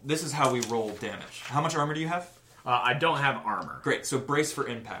 So, this is how we roll damage. How much armor do you have? I don't have armor. Great, so brace for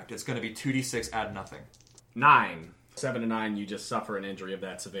impact. It's going to be 2d6, add nothing. 9. 7 to 9, you just suffer an injury of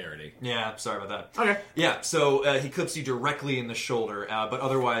that severity. Yeah, sorry about that. Okay. Yeah, so he clips you directly in the shoulder, but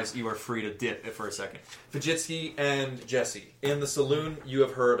otherwise you are free to dip for a second. Fujitsuki and Jesse, in the saloon, you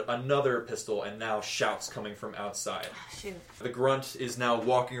have heard another pistol and now shouts coming from outside. Shoot. The grunt is now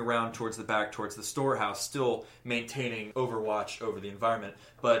walking around towards the back, towards the storehouse, still maintaining overwatch over the environment,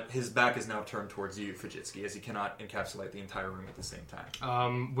 but his back is now turned towards you, Fujitsuki, as he cannot encapsulate the entire room at the same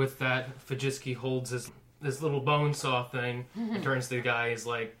time. With that, Fujitsuki holds this little bone saw thing and turns to the guy. He's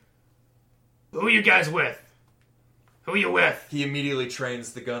like, "Who are you guys with? Who are you with?" He immediately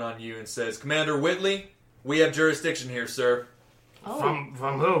trains the gun on you and says, "Commander Whitley, we have jurisdiction here, sir." From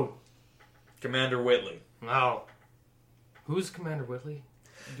who? Commander Whitley. Oh. Who's Commander Whitley?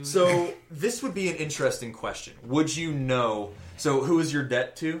 So, this would be an interesting question. Would you know... So, who is your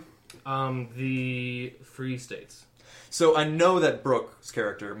debt to? The Free States. So, I know that Brooke's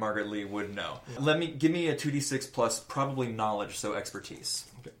character, Margaret Lee, would know. Give me a 2d6 plus probably knowledge, so expertise.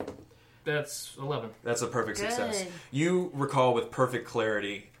 Okay. That's 11. That's a perfect Good. success. You recall with perfect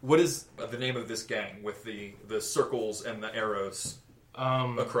clarity, what is the name of this gang with the circles and the arrows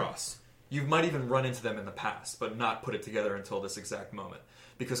across? You might even run into them in the past, but not put it together until this exact moment.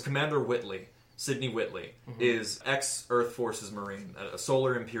 Because Commander Whitley, Sidney Whitley, is ex-Earth Forces Marine, a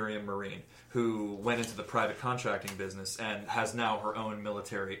Solar Imperium Marine, who went into the private contracting business and has now her own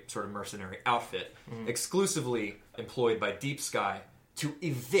military, sort of mercenary outfit, exclusively employed by Deep Sky to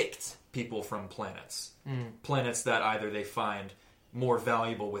evict people from planets. Planets that either they find more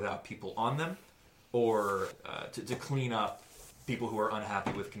valuable without people on them, or to clean up people who are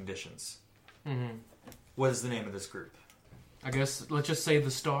unhappy with conditions. What is the name of this group? I guess, let's just say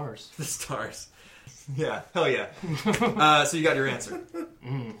the Stars. The Stars. Yeah, hell yeah. So you got your answer.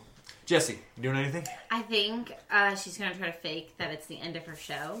 Jesse, you doing anything? I think she's going to try to fake that it's the end of her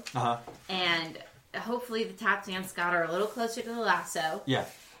show. And hopefully the tap dance got her a little closer to the lasso. Yeah.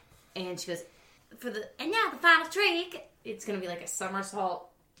 And she goes, and now the final trick. It's going to be like a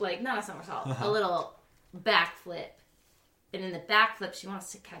somersault. Like, not a somersault. A little backflip. And in the backflip, she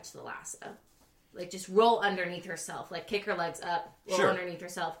wants to catch the lasso. Like, just roll underneath herself. Like, kick her legs up, roll underneath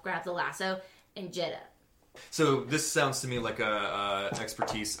herself, grab the lasso, and jet up. So this sounds to me like a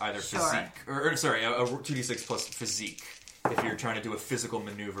expertise, either physique, or sorry, a 2d6 plus physique, if you're trying to do a physical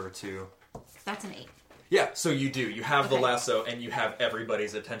maneuver to... That's an 8. Yeah, so you do. You have the lasso, and you have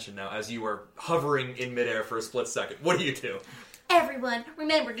everybody's attention now as you are hovering in midair for a split second. What do you do? Everyone,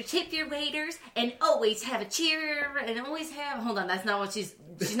 remember to tip your waiters and always have a cheer and always have... Hold on, that's not what she's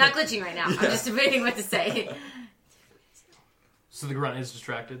not glitching right now. I'm just debating what to say. So the grunt is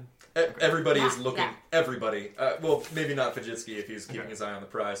distracted? Everybody is looking... Yeah. Everybody. Well, maybe not Fujitsuki if he's keeping his eye on the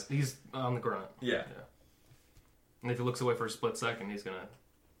prize. He's on the grunt. Yeah. And if he looks away for a split second, he's gonna...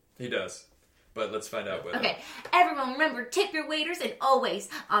 He does. But let's find out what... Okay. Everyone, remember, tip your waiters and always,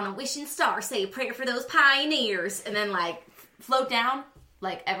 on a wishing star, say a prayer for those pioneers. And then, like... float down,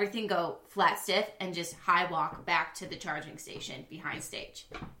 like everything go flat stiff and just high walk back to the charging station behind stage.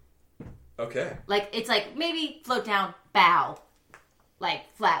 Okay. Like, it's like, maybe float down, bow. Like,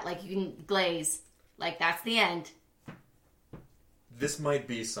 flat, like you can glaze. Like, that's the end. This might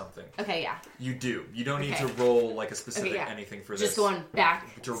be something. Okay, yeah. You do. You don't need Okay. to roll like a specific Okay, yeah. anything for this. Just going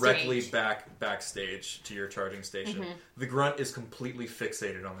back Directly stage. backstage to your charging station. Mm-hmm. The grunt is completely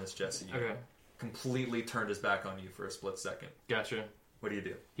fixated on this Jesse. Okay. Completely turned his back on you for a split second. Gotcha. What do you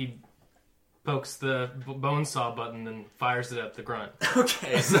do? He pokes the bone saw button and fires it at the grunt.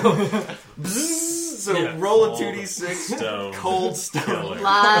 Okay, so Yeah. roll a Cold 2d6 stone. cold stone. Killer.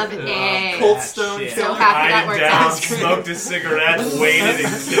 Love it. Cold stone. Shit. So happy that Eyed worked down, out. smoked a cigarette, waited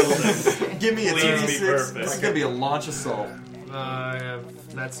and killed him. Give me a Please be 2d6. perfect. This is gonna be a launch assault.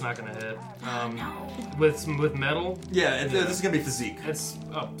 That's not gonna hit. With metal, Yeah, this is gonna be physique. it's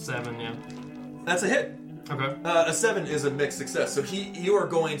 7. Yeah. That's a hit. Okay. A 7 is a mixed success. So you are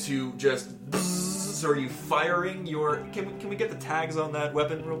going to just. So are you firing your? Can we get the tags on that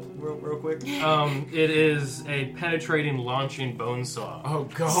weapon real quick? It is a penetrating, launching bone saw. Oh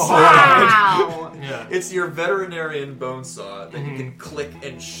god. Wow. Yeah. It's your veterinarian bone saw that you can click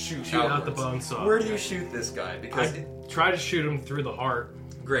and shoot Shoot out the outwards. bone saw. Where do you shoot this guy? Because I try to shoot him through the heart.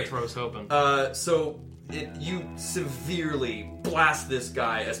 great. That's what I was hoping. So you severely blast this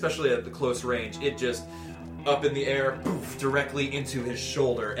guy, especially at the close range. It just up in the air, poof, directly into his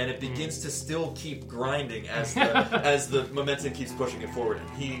shoulder, and it begins to still keep grinding as the momentum keeps pushing it forward. And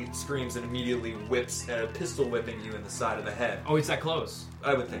he screams and immediately whips, pistol whipping you in the side of the head. Oh, he's that close.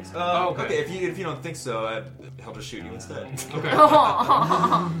 I would think so. Okay. If you don't think so, he'll just shoot you instead. Okay.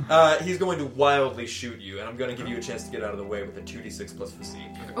 He's going to wildly shoot you, and I'm going to give you a chance to get out of the way with a 2d6 plus physique.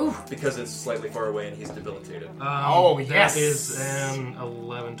 Oof. Because it's slightly far away and he's debilitated. That is an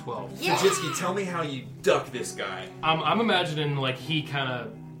 11, 12. Fujitsuki, tell me how you duck this guy. I'm imagining like he kind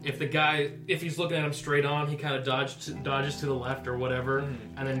of, if he's looking at him straight on, he kind of dodges to the left or whatever,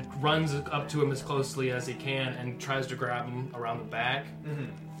 and then runs up to him as closely as he can and tries to grab him around the back,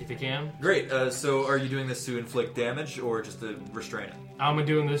 if he can. Great. So are you doing this to inflict damage or just to restrain him? I'm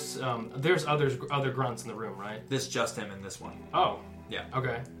doing this. There's other grunts in the room, right? This just him in this one. Oh, Yeah.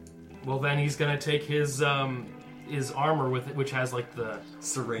 okay. Well, then he's gonna take his armor which has like the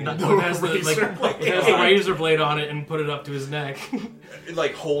Serena. it has the razor blade on it and put it up to his neck.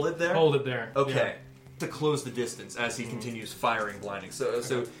 Like hold it there? Hold it there. Okay. To close the distance as he continues firing blinding. So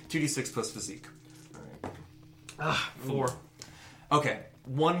 2d6 plus physique. Yeah. 4. Okay.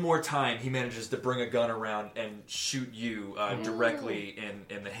 One more time, he manages to bring a gun around and shoot you directly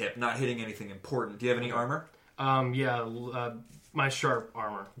in the hip, not hitting anything important. Do you have any armor? My sharp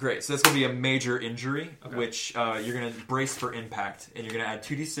armor. Great. So that's going to be a major injury, which you're going to brace for impact, and you're going to add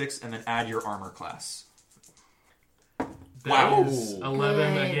 2d6 and then add your armor class. That is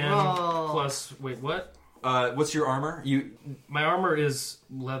 11 Good again. roll. Plus, wait, what? What's your armor? My armor is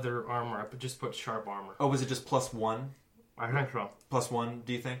leather armor. I just put sharp armor. Oh, was it just +1? I think so. +1,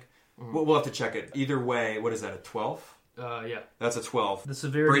 do you think? We'll have to check it. Either way, what is that, a 12? Yeah. That's a 12. The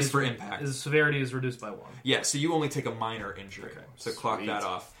severity Brace for impact. The severity is reduced by 1. Yeah, so you only take a minor injury. Okay. So clock Sweet. that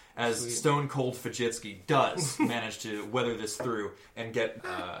off. As Stone Cold Fujitsuki does manage to weather this through and get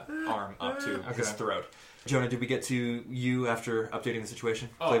arm up to his throat. Jonah, did we get to you after updating the situation?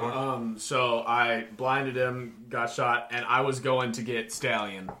 Claiborne? So I blinded him, got shot, and I was going to get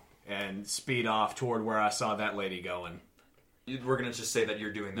Stallion and speed off toward where I saw that lady going. We're going to just say that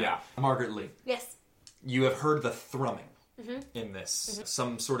you're doing that. Yeah. Margaret Lee, Yes. you have heard the thrumming in this.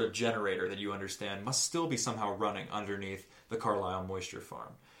 Some sort of generator that you understand must still be somehow running underneath the Carlisle Moisture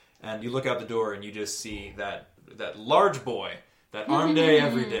Farm. And you look out the door and you just see that large boy, that arm day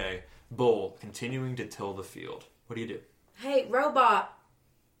every day, Bull, continuing to till the field. What do you do? Hey, robot.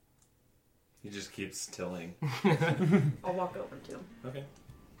 He just keeps tilling. I'll walk over to him. Okay.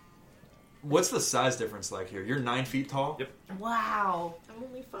 What's the size difference like here? You're 9 feet tall? Yep. Wow. I'm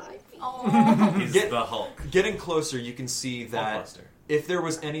only 5 feet. Oh. He's Get- the Hulk. Getting closer, you can see that Hulkbuster. if there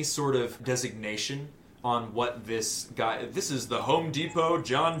was any sort of designation on what this guy... This is the Home Depot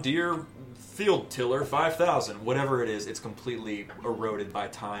John Deere Field Tiller 5000. Whatever it is, it's completely eroded by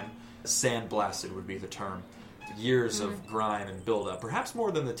time. Sandblasted would be the term. Years of grime and buildup. Perhaps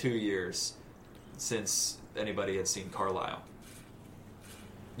more than the 2 years since anybody had seen Carlisle.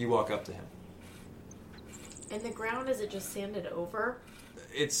 You walk up to him. And the ground, is it just sanded over?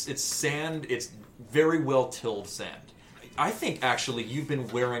 It's sand. It's very well tilled sand. I think actually you've been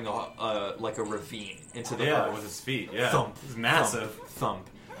wearing a ravine into the earth. with his feet. Yeah, Thump. It's massive. Thump.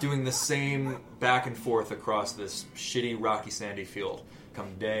 Doing the same back and forth across this shitty, rocky, sandy field, come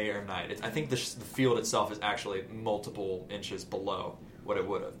day or night. I think the field itself is actually multiple inches below what it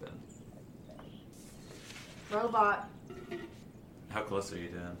would have been. Robot. How close are you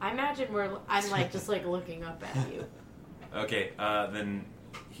to him? I imagine I'm like just like looking up at you. Okay, then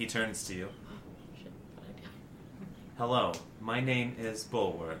he turns to you. Shit, what I do? Hello, my name is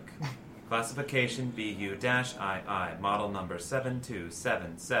Bulwark. Classification BU-II, model number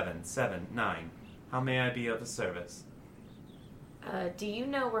 727779. How may I be of service? Do you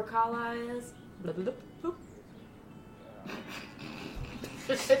know where Kala is? Blah, blah, blah,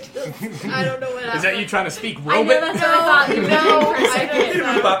 I don't know what happened. Is that you trying to speak I know robot? that's what I thought.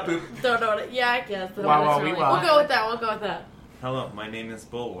 No, Bop, boop. don't know what it, yeah, I guess. Wow, wow, we wow. We'll go with that. We'll go with that. Hello, my name is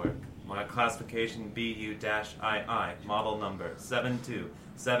Bulwark. My classification BU-II, model number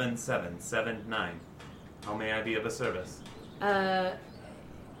 727779. How may I be of a service?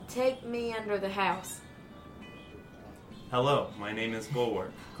 Take me under the house. Hello, my name is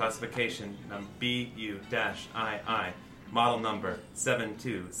Bulwark. Classification BU-II, model number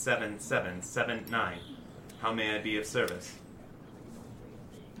 727779. How may I be of service?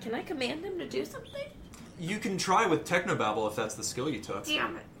 Can I command him to do something? You can try with Technobabble if that's the skill you took.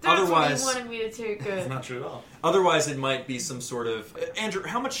 Damn it. That's Otherwise- what you wanted me to take. It's Good. not true at all. Otherwise, it might be some sort of... Andrew,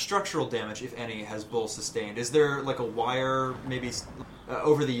 how much structural damage, if any, has Bull sustained? Is there like a wire, maybe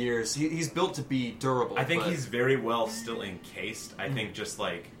over the years? He's built to be durable. I think but- he's very well still encased. I think just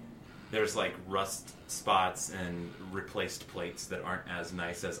like there's like rust spots and replaced plates that aren't as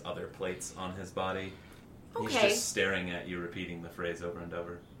nice as other plates on his body. He's Okay. just staring at you, repeating the phrase over and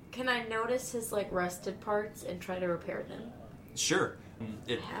over. Can I notice his like rusted parts and try to repair them? Sure.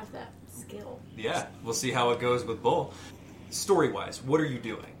 I have that skill. Yeah, we'll see how it goes with Bull. Story-wise, what are you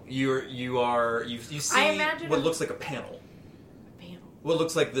doing? You see I imagine what a- looks like a panel. Panel. What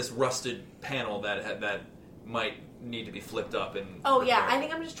looks like this rusted panel that might need to be flipped up and. Oh yeah, repaired. I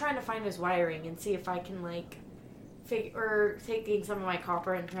think I'm just trying to find his wiring and see if I can like taking some of my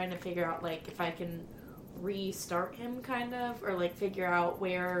copper and trying to figure out like if I can restart him kind of, or like figure out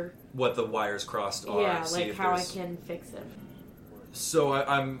where what the wires crossed are. yeah, see like if how I there's- can fix him. So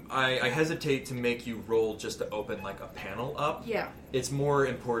I hesitate to make you roll just to open like a panel up. Yeah. It's more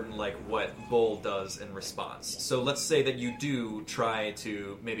important like what Bull does in response. So let's say that you do try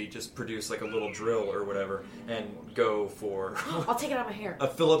to maybe just produce like a little drill or whatever and go for I'll take it out of my hair. a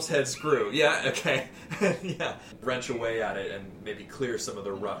Phillips head screw. Yeah, okay. Yeah. Wrench away at it and maybe clear some of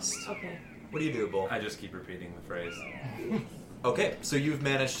the rust. Okay. What do you do, Bull? I just keep repeating the phrase. Okay, so you've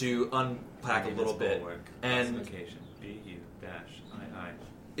managed to unpack a My name little is bit. Bulwark. And Classification BU-II.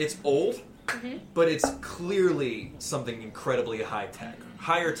 it's old, but it's clearly something incredibly high tech.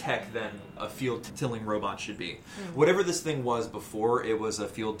 Higher tech than a field tilling robot should be. Whatever this thing was before, it was a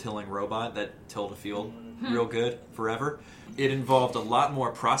field tilling robot that tilled a field real good forever. It involved a lot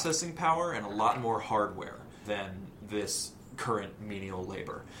more processing power and a lot more hardware than this current menial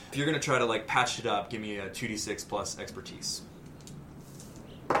labor. If you're going to try to like patch it up, give me a 2d6 plus expertise.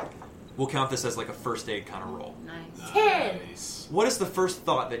 We'll count this as like a first aid kind of roll. Nice. 10. Nice. What is the first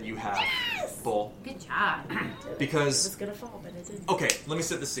thought that you have, Bull? Good job. Because- It was gonna fall, but it didn't. Okay, let me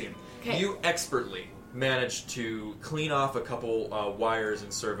set the scene. Okay. You expertly managed to clean off a couple wires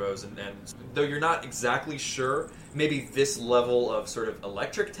and servos, and though you're not exactly sure, maybe this level of sort of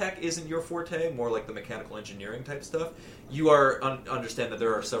electric tech isn't your forte, more like the mechanical engineering type stuff, you are understand that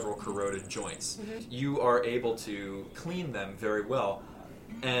there are several corroded joints. You are able to clean them very well,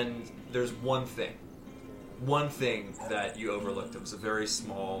 and there's one thing that you overlooked. It was a very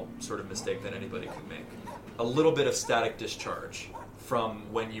small sort of mistake that anybody could make. A little bit of static discharge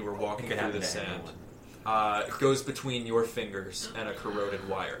from when you were walking It could through the happen to sand. It goes between your fingers and a corroded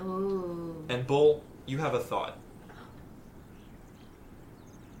wire. Ooh. And Bull, you have a thought.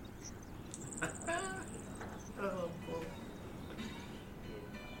 Oh, cool.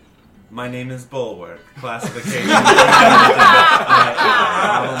 My name is Bulwark. Classification model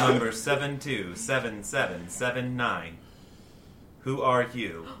number 727779. Who are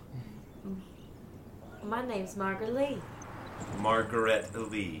you? My name's Margaret Lee. Margaret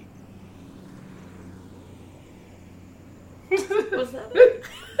Lee. What's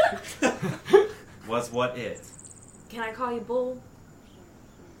that? Was what it? Can I call you Bull?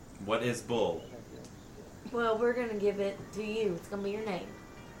 What is Bull? Well, we're gonna give it to you. It's gonna be your name.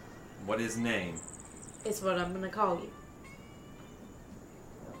 What is name? It's what I'm gonna call you.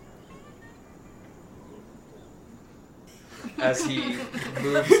 As he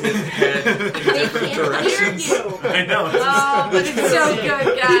moves his head in different directions. I know. Oh, but it's so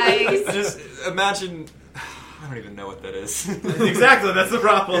good, guys. Just imagine. I don't even know what that is. Exactly, that's the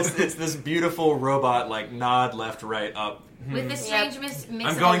problem. It's this beautiful robot, like nod left, right, up With the strange mix I'm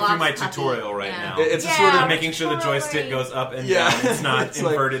of going a through my lost puppy. tutorial right Yeah. now. It's a Yeah. sort of making sure the totally. joystick goes up and Yeah. down. It's not It's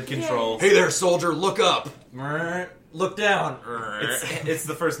like- inverted controls. hey there, soldier, look up. Look down. It's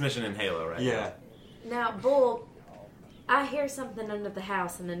the first mission in Halo, right? Yeah. Now, Bull, I hear something under the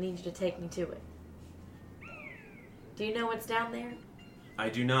house and I need you to take me to it. Do you know what's down there? I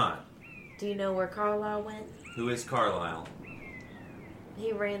do not. Do you know where Carlisle went? Who is Carlisle?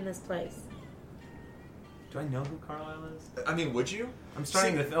 He ran this place. Do I know who Carlisle is? I mean, would you? I'm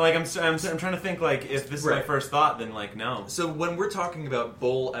starting to I'm trying to think like if this is my Right. first thought, then like no. So when we're talking about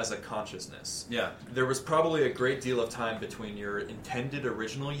Bull as a consciousness, Yeah. there was probably a great deal of time between your intended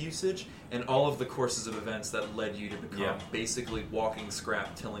original usage and all of the courses of events that led you to become basically walking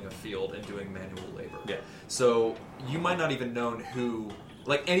scrap, tilling a field, and doing manual labor. Yeah. So you might not even known who,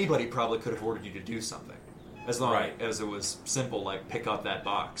 like anybody probably could have ordered you to do something, as long Right. as it was simple, like pick up that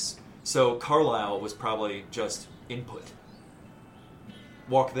box. So Carlisle was probably just input.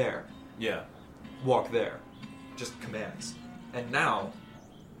 Walk there. Yeah. Walk there. Just commands. And now,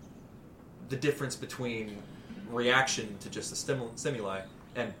 the difference between reaction to just a stimuli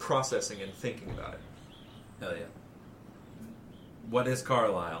and processing and thinking about it. Hell yeah. What is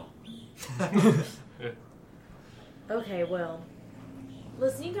Carlisle? Okay, well,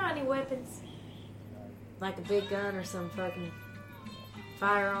 listen, you got any weapons? Like a big gun or some fucking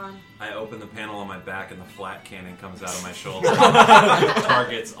firearm? I open the panel on my back and the flat cannon comes out of my shoulder.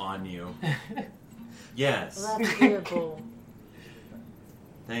 Targets on you. Yes. Well, that's good, Bull.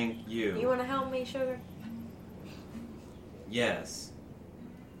 Thank you. You want to help me, Sugar? Yes.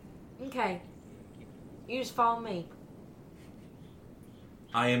 Okay. You just follow me.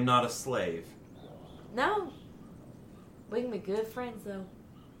 I am not a slave. No. We can be good friends, though.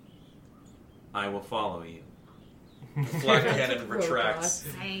 I will follow you. Flat cannon retracts.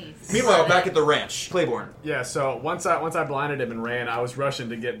 Nice. Meanwhile, back at the ranch, Claiborne. Yeah, so once I blinded him and ran, I was rushing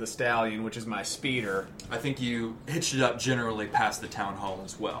to get the stallion, which is my speeder. I think you hitched it up generally past the town hall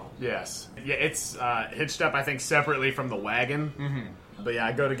as well. Yes. Yeah, it's hitched up, I think, separately from the wagon. Mm-hmm. But yeah,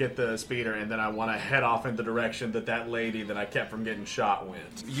 I go to get the speeder, and then I want to head off in the direction that lady that I kept from getting shot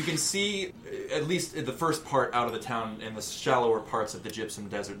went. You can see, at least in the first part out of the town, in the shallower parts of the gypsum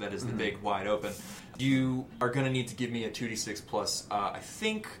desert that is the big, wide open, you are going to need to give me a 2d6 plus, I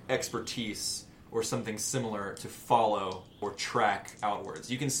think, expertise or something similar to follow or track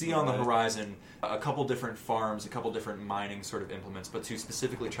outwards. You can see on the horizon a couple different farms, a couple different mining sort of implements, but to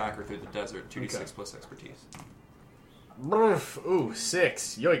specifically track her through the desert, 2d6 plus expertise. Ooh,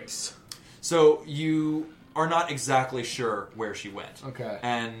 6. Yikes. So you are not exactly sure where she went. Okay.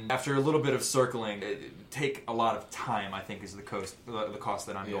 And after a little bit of circling, it take a lot of time, I think, is the cost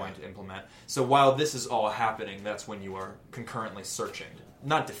that I'm going to implement. So while this is all happening, that's when you are concurrently searching.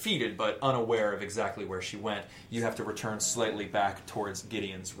 Not defeated, but unaware of exactly where she went. You have to return slightly back towards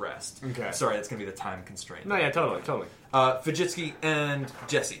Gideon's Rest. Okay. Sorry, that's going to be the time constraint. No, yeah, totally. Fajitsky and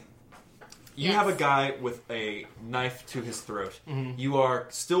Jesse. You Yes. have a guy with a knife to his throat. Mm-hmm. You are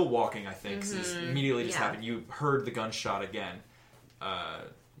still walking, I think. 'Cause this immediately just Yeah. happened. You heard the gunshot again.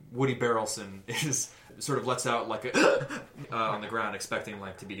 Woody Barrelson is sort of lets out like a on the ground, expecting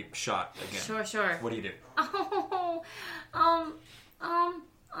like to be shot again. Sure. What do you do?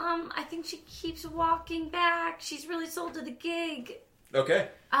 I think she keeps walking back. She's really sold to the gig. Okay.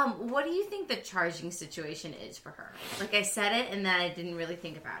 What do you think the charging situation is for her? Like I said it, and then I didn't really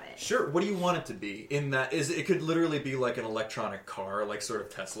think about it. Sure. What do you want it to be? In that, it could literally be like an electronic car, like sort of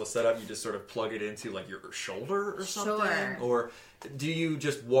Tesla setup. You just sort of plug it into like your shoulder or something. Sure. Or do you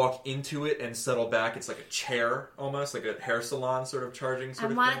just walk into it and settle back? It's like a chair almost, like a hair salon sort of charging I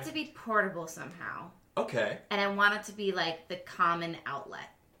sort of want thing. it to be portable somehow, Okay. and I want it to be like the common outlet.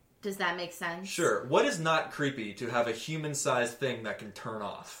 Does that make sense? Sure. What is not creepy to have a human-sized thing that can turn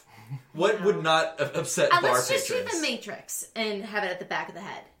off? What would not upset bar Let's just patrons? do the Matrix and have it at the back of the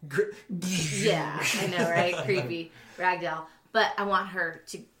head. Gr- Yeah, I know, right? Creepy. Ragdoll. But I want her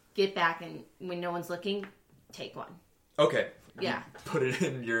to get back and when no one's looking, take one. Okay. Yeah. Put it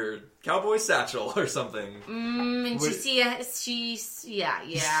in your cowboy satchel or something. And Wait. she's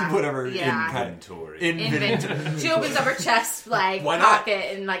yeah. Whatever. Yeah. Inventory. Inventory. She opens up her chest, like, Why not?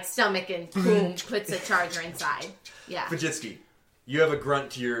 pocket and, like, stomach and boom, puts a charger inside. Yeah. Fajitsky, you have a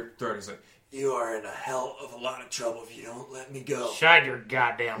grunt to your throat. He's like, you are in a hell of a lot of trouble if you don't let me go. Shut your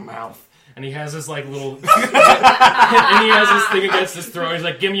goddamn mouth. And he has this like little, and he has this thing against his throat. He's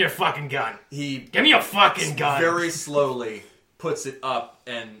like, "Give me your fucking gun. He Give me your fucking gun." very slowly puts it up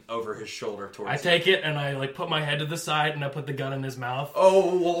and over his shoulder towards I take it and I like put my head to the side and I put the gun in his mouth.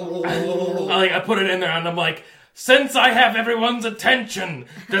 Oh. I put it in there and I'm like, since I have everyone's attention,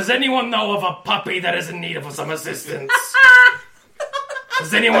 does anyone know of a puppy that is in need of some assistance?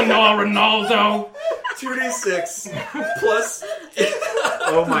 Does anyone know a Ronaldo? 2d6 plus.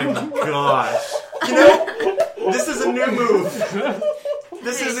 Oh my gosh. You know, this is a new move.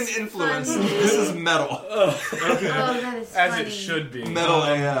 This isn't influence. This is metal. Oh, that is As funny. it should be. Metal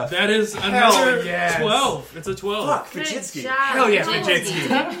AF. That is another yes. 12. It's a 12. Fuck, Good Fajitsky. job. Hell yeah, Fajitsky.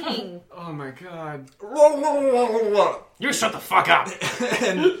 Fajitsky. Oh my god. You shut the fuck up.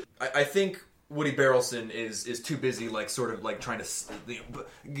 And I think Woody Barrelson is too busy, like, sort of, like, trying to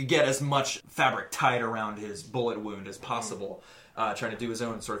get as much fabric tied around his bullet wound as possible. Trying to do his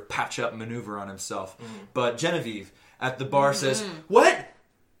own sort of patch-up maneuver on himself. But Genevieve at the bar says, "What?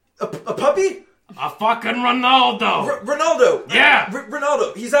 A puppy? A fucking Ronaldo. Ronaldo! Yeah.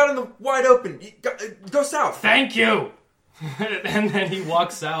 Ronaldo! He's out in the wide open. Go south." Thank you. And then he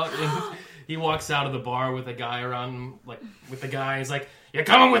walks out and he walks out of the bar with a guy around him, like with the guy. He's like, "You're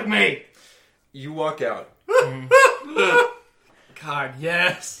coming with me." You walk out. God,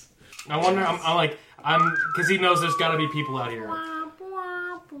 yes. I wonder. I'm because he knows there's got to be people out here.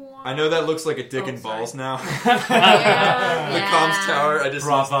 I know that looks like a dick and sorry. balls now. Yeah. The comms tower. I just used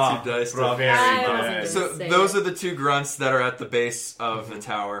Bravo. 2 dice. Bravo. Very I wasn't good. So gonna say those it. are the 2 grunts that are at the base of the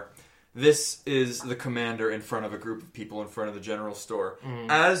tower. This is the commander in front of a group of people in front of the general store.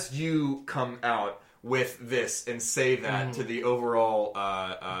 As you come out with this and say that to the overall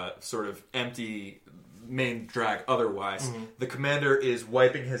sort of empty main drag otherwise, the commander is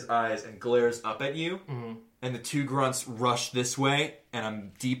wiping his eyes and glares up at you, and the 2 grunts rush this way, and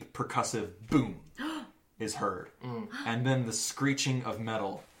a deep percussive boom is heard. And then the screeching of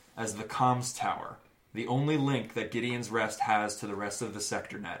metal as the comms tower, the only link that Gideon's Rest has to the rest of the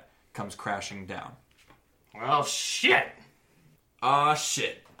sector net, comes crashing down. Well, shit. Ah,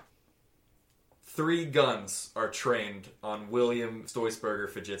 shit. 3 guns are trained on William Stoisberger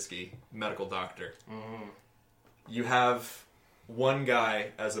Fajitsky, medical doctor. You have one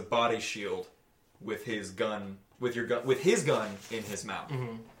guy as a body shield with his gun, with his gun in his mouth.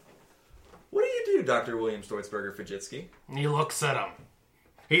 What do you do, Dr. William Stoisberger Fajitsky? He looks at him.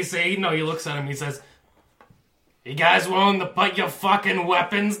 He looks at him. He says, "You guys willing to put your fucking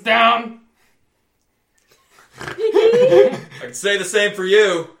weapons down?" I can say the same for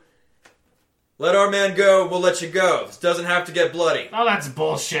you. Let our man go, we'll let you go. This doesn't have to get bloody. Oh, that's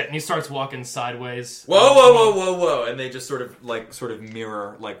bullshit. And he starts walking sideways. Whoa. And they just sort of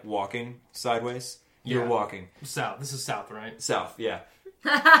mirror, like, walking sideways. You're Yeah. walking. South. This is south, right? South, yeah.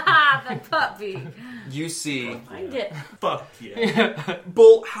 The puppy. You see... Find it. Fuck yeah.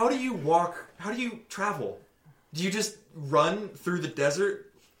 Bull, how do you walk? How do you travel? Do you just run through the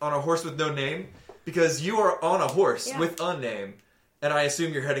desert on a horse with no name? Because you are on a horse Yeah. with a name. And I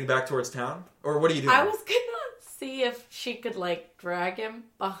assume you're heading back towards town? Or what are you doing? I was gonna see if she could like drag him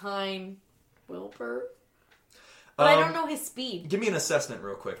behind Wilbur, but I don't know his speed. Give me an assessment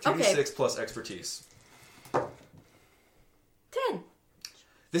real quick. 2d6 plus expertise. 10.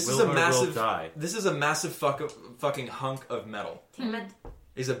 This Wilbur is a will massive. die. This is a massive fucking hunk of metal. Damn it.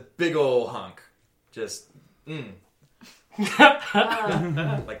 He's a big ol' hunk. Just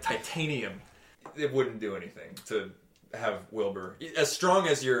like titanium. It wouldn't do anything to have Wilbur, as strong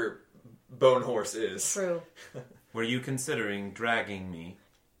as your bone horse is. True. Were you considering dragging me?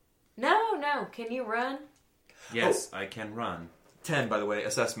 No. Can you run? Yes, I can run. 10, by the way,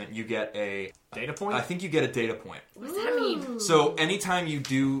 assessment. You get a. Data point? I think you get a data point. What does that mean? So anytime you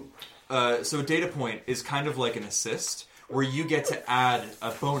do, so a data point is kind of like an assist, where you get to add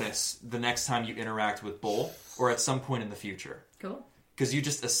a bonus the next time you interact with Bull, or at some point in the future. Cool. Because you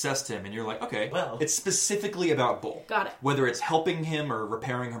just assessed him, and you're like, okay, Well. it's specifically about Bull. Got it. Whether it's helping him or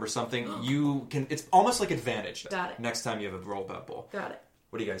repairing him or something, you can. It's almost like advantage. Got it. Next time you have a roll about Bull. Got it.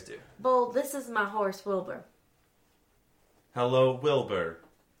 What do you guys do? Bull, this is my horse, Wilbur. Hello, Wilbur.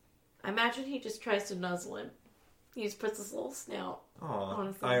 I imagine he just tries to nuzzle him. He just puts his little snout. Aw,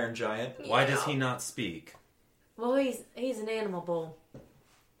 Honestly. Iron Giant. Why does he not speak? Well, he's an animal, Bull.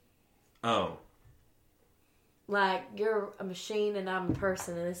 Oh. Like, you're a machine and I'm a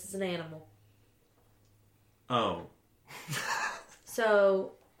person, and this is an animal. Oh.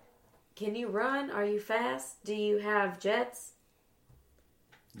 So, can you run? Are you fast? Do you have jets?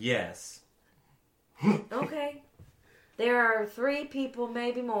 Yes. Okay. There are 3 people,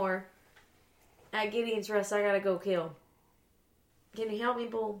 maybe more, at Gideon's Rest I gotta go kill. Can you help me,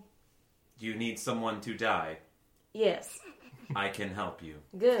 Bull? You need someone to die.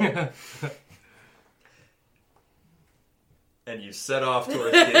 and you set off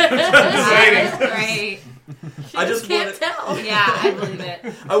towards Gideon. That is great. I just Can't wanted, tell. Yeah, I believe it.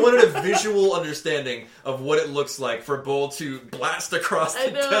 I wanted a visual understanding of what it looks like for Bull to blast across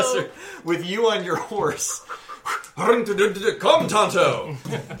the desert with you on your horse. Come, Tonto!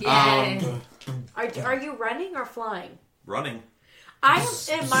 Yeah. Are you running or flying? Running.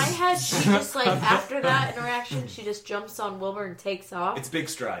 In my head, she just like after that interaction, she just jumps on Wilbur and takes off, It's big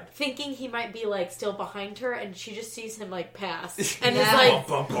stride. thinking he might be like still behind her, and she just sees him like pass and Yeah. is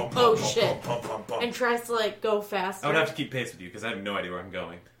like, Oh shit. and tries to like go faster. I would have to keep pace with you because I have no idea where I'm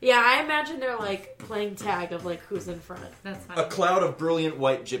going. Yeah, I imagine they're like playing tag of like who's in front. That's A funny. cloud of brilliant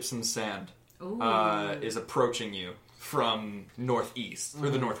white gypsum sand Ooh. is approaching you from northeast, or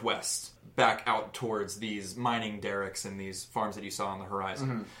the northwest, back out towards these mining derricks and these farms that you saw on the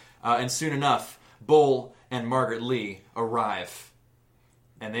horizon. And soon enough, Bull and Margaret Lee arrive.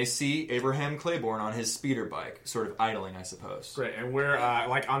 And they see Abraham Claiborne on his speeder bike, sort of idling, I suppose. Great, and we're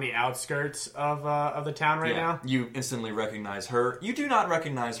like on the outskirts of the town right now. You instantly recognize her. You do not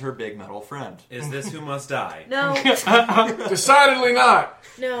recognize her big metal friend. Is this who must die? No, Decidedly not.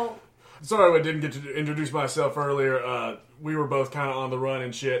 no. Sorry I didn't get to introduce myself earlier. We were both kind of on the run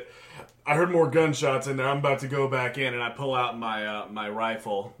and shit. I heard more gunshots in there. I'm about to go back in, and I pull out my my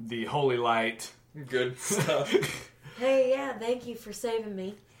rifle, the Holy Light. Good stuff. Hey, yeah, thank you for saving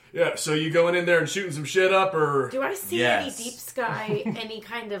me. Yeah, so you going in there and shooting some shit up, or... Do I see Yes. any deep sky, any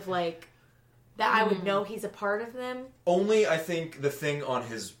kind of like that I would know he's a part of them? Only, I think, the thing on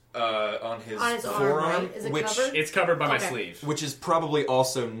his On his arm, forearm, right? Is it which covered? It's covered by my Okay. sleeve. which is probably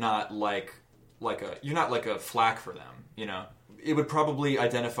also not like a you're not like a flak for them. You know, it would probably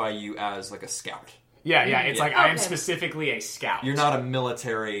identify you as like a scout. Yeah, it's like I am Okay. specifically a scout. You're not a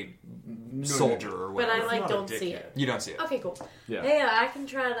military soldier or But whatever. I like not a don't see dickhead. it. You don't see it. Okay, cool. Yeah. Hey, I can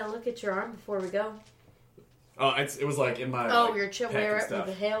try to look at your arm before we go. It was like in my. Oh, like, you're chill. pack and Where stuff.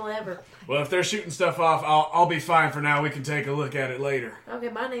 the hell ever. Well, if they're shooting stuff off, I'll be fine for now. We can take a look at it later. Okay,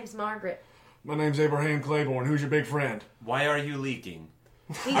 my name's Margaret. My name's Abraham Claiborne. Who's your big friend? Why are you leaking?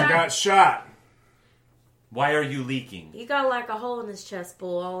 He I got shot. Why are you leaking? He got like a hole in his chest,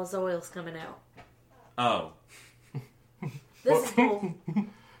 Bull. All his oil's coming out. Oh. This is Bull.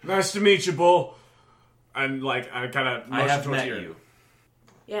 Nice to meet you, Bull. And like I kind of I have met you.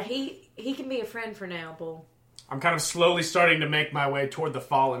 Yeah, he can be a friend for now, Bull. I'm kind of slowly starting to make my way toward the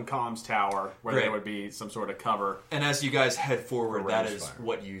fallen comms tower, where Great. there would be some sort of cover. And as you guys head forward, that range is fire.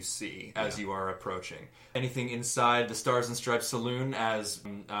 what you see as you are approaching. Anything inside the Stars and Stripes saloon as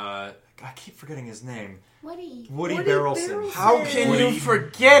I keep forgetting his name. Woody. Woody Barrelson. How can Woody you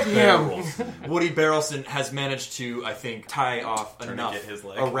forget him? Woody Barrelson has managed to, I think, tie off Trying to enough get his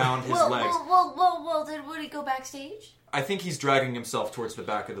leg. around his legs. Whoa. Did Woody go backstage? I think he's dragging himself towards the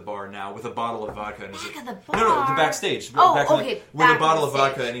back of the bar now with a bottle of vodka in his Back of the No, bar? the backstage. Oh, Back in the- okay, with back a bottle on of the stage.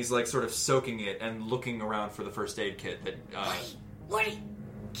 vodka, and he's like sort of soaking it and looking around for the first aid kit that Woody.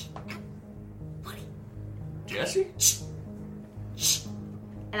 Jesse?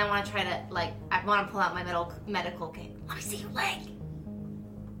 And I want to try to, I want to pull out my medical kit. Let me see your leg.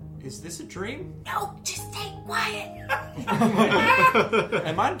 Is this a dream? No, just stay quiet.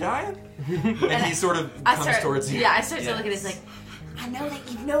 Am I dying? And he sort of comes towards you. Yeah, I start to look at it. It's like, I know that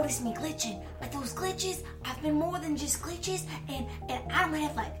you've noticed me glitching, but those glitches, I've been more than just glitches, and I don't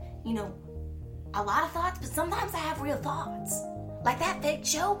have a lot of thoughts, but sometimes I have real thoughts. Like that fake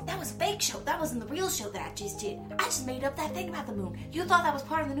show, that was a fake show. That wasn't the real show that I just did. I just made up that thing about the moon. You thought that was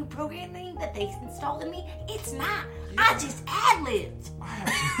part of the new programming that they installed in me? It's not. I just ad-libbed.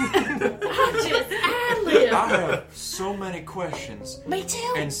 I just ad-lib. I have so many questions Me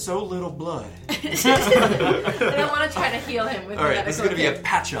too. and so little blood. And I want to try to heal him with All right, this is going to be a kit.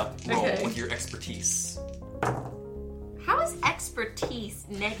 patch-up roll Okay. with your expertise. How is expertise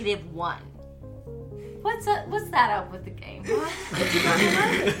 -1? What's that up with the game?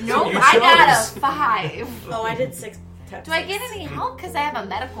 Nope, I got a 5. Oh, I did 6. Do I get any help because I have a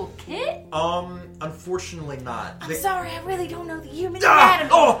medical kit? Unfortunately not. I'm sorry, I really don't know the human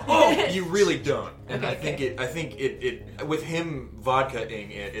anatomy. You really don't. And Okay, I think it with him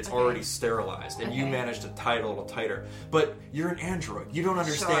vodka-ing it, it's already sterilized, and you Okay. managed to tie it a little tighter. But you're an android. You don't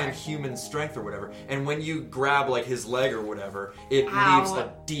understand Sure. human strength or whatever. And when you grab like his leg or whatever, it Ow. leaves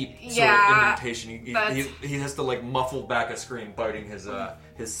a deep sort Yeah, of indentation. that's- He has to like muffle back a scream, biting his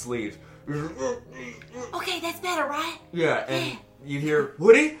sleeve. Okay, that's better, right? Yeah, and you hear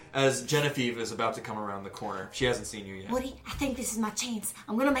Woody as Genevieve is about to come around the corner. She hasn't seen you yet. Woody, I think this is my chance.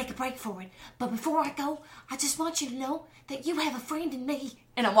 I'm gonna make a break for it. But before I go, I just want you to know that you have a friend in me.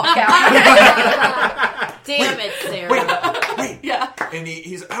 And I walk out. Damn it, Sarah. Wait. Yeah. And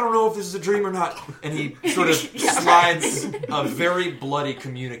he's, I don't know if this is a dream or not? And he sort of slides a very bloody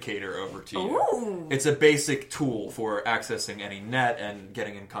communicator over to you. Ooh. It's a basic tool for accessing any net and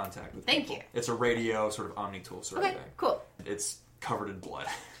getting in contact with Thank people. you. It's a radio, sort of omni tool sort Okay, of thing. cool. It's covered in blood.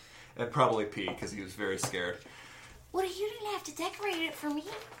 And probably pee, because he was very scared. Woody, you didn't have to decorate it for me.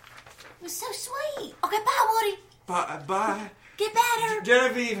 It was so sweet. Okay, bye, Woody. Bye. Get better.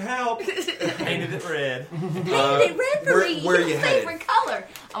 Genevieve, help! Painted it red. Paint it red for me. where are Your you headed? favorite color.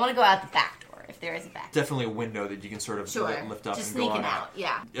 I want to go out the back door, if there is a back door. Definitely a window that you can sort of Sure. lift up Just and go on sneaking out.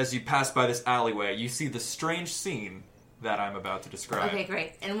 Yeah. As you pass by this alleyway, you see the strange scene that I'm about to describe. Okay,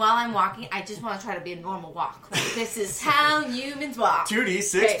 great. And while I'm walking, I just want to try to be a normal walk. Like, this is how humans walk.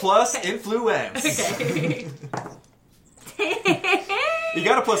 2d6 Okay. plus influence. Okay. You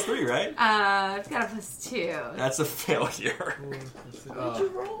got a +3, right? I've got a +2. That's a failure. What'd you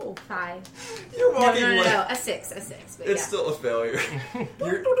roll? 5. You're No, walking no, like... a 6. But It's yeah. still a failure.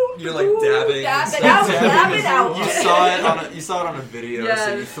 You're like dabbing. Dab and it out, stuff. dab it out. You saw it on a video, so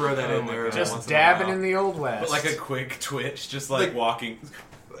Yes. you throw that in there. every Just once in a dabbing while. in the old west. But like a quick twitch, just like walking.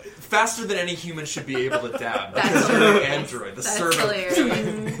 Faster than any human should be able to dab. That's Because you're an hilarious. android. The That's servo.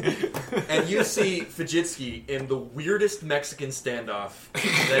 hilarious. And you see Fajitsky in the weirdest Mexican standoff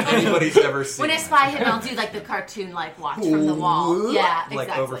that anybody's ever seen. When I spy him, I'll do like the cartoon, like watch from the wall. Yeah, exactly.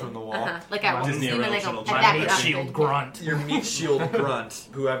 Like over from the wall. Like I Disney see him and I go, original I Johnny back My it up. shield grunt. Your meat shield grunt,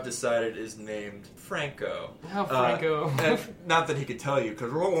 who I've decided is named Franco. Oh, Franco. And not that he could tell you,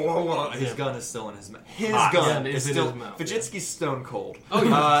 because his gun is still in his mouth. His Hot gun gun is is in still... his mouth, Fajitsky's stone cold. Oh,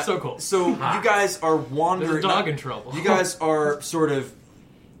 yeah, so cold. So you guys are wandering... There's a dog in trouble. You guys are sort of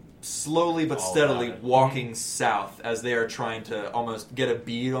slowly but All steadily about it. walking south as they are trying to almost get a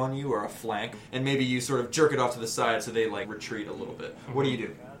bead on you or a flank, and maybe you sort of jerk it off to the side so they like retreat a little bit. What do you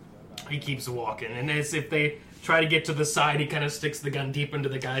do? He keeps walking, and as if they try to get to the side, he kind of sticks the gun deep into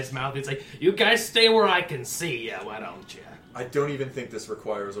the guy's mouth. He's like, "You guys stay where I can see. Yeah, why don't you?" I don't even think this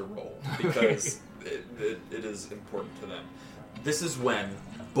requires a roll because it is important to them. This is when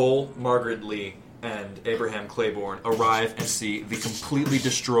Bull, Margaret Lee, and Abraham Claiborne arrive and see the completely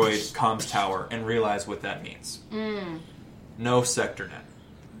destroyed comms tower and realize what that means. No sector net.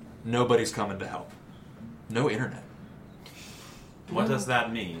 Nobody's coming to help. No internet. What does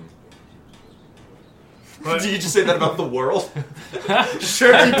that mean? Did you just say that about the world?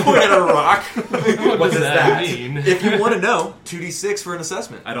 Sure, you point at a rock. What does that mean? If you want to know, 2d6 for an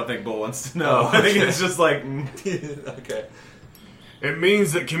assessment. I don't think Bull wants to know. Oh, I think okay. it's just like Okay. It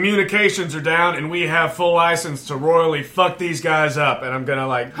means that communications are down and we have full license to royally fuck these guys up. And I'm gonna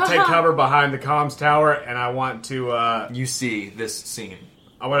like take cover behind the comms tower and I want to You see this scene.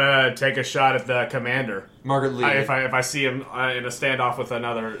 I want to take a shot at the commander. Margaret Lee. If I see him in a standoff with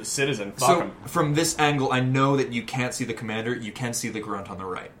another citizen, fuck So, him. from this angle, I know that you can't see the commander. You can see the grunt on the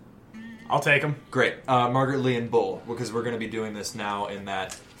right. I'll take him. Great. Margaret Lee and Bull, because we're going to be doing this now in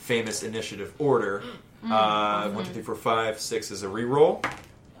that famous initiative order. 1, 2, 3, 4, 5. 6 is a reroll.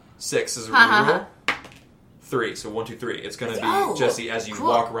 6 is a reroll. 3. So 1, 2, 3. It's going to be, Oh, Jesse, as you cool.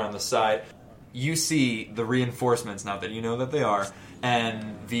 walk around the side. You see the reinforcements, now that you know that they are,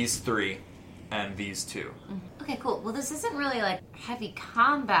 and these 3 and these 2. Okay, cool. Well, this isn't really like heavy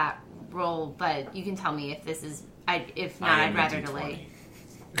combat roll, but you can tell me if this is. If not, I I'd am rather a D20. delay.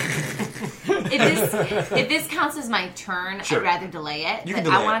 If this counts as my turn, Sure. I'd rather delay it. You but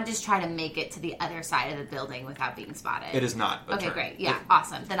can I delay want to just try to make it to the other side of the building without being spotted. It is not a Okay, turn. great. Yeah,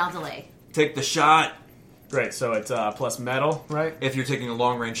 awesome. Then I'll delay. Take the shot. Great, so it's plus metal, right? If you're taking a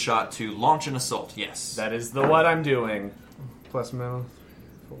long-range shot to launch an assault, yes. That is the what I'm doing. Plus metal.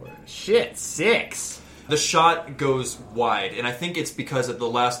 4. Shit, 6. The shot goes wide, and I think it's because at the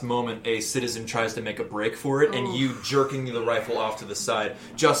last moment a citizen tries to make a break for it, and you jerking the rifle off to the side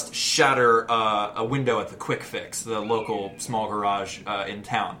just shatter a window at the Quick Fix, the local small garage in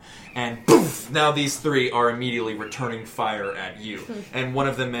town. And poof! Now these 3 are immediately returning fire at you, and one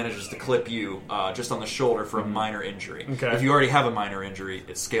of them manages to clip you just on the shoulder for a minor injury. Okay. If you already have a minor injury,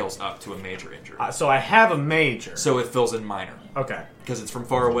 it scales up to a major injury. So I have a major. So it fills in minor, Okay. because it's from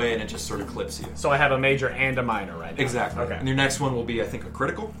far away and it just sort of clips you. So I have a major and a minor right now. Exactly. Okay. And your next one will be, I think, a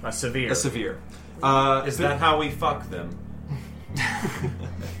critical? A severe. A severe. is that how we fuck them?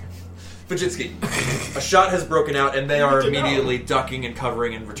 Fajitsky. A shot has broken out, and they are immediately ducking and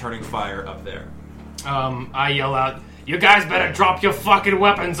covering and returning fire up there. I yell out, "You guys better drop your fucking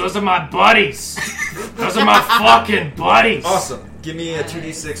weapons. Those are my buddies. Those are my fucking buddies." Awesome. Give me a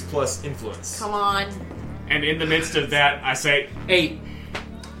 2d6 plus influence. Come on. And in the midst of that, I say, 8.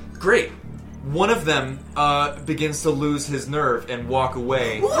 Great. One of them begins to lose his nerve and walk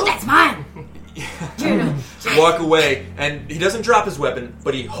away. Ooh, that's mine. walk away, and he doesn't drop his weapon,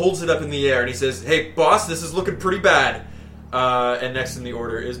 but he holds it up in the air, and he says, "Hey, boss, this is looking pretty bad." And next in the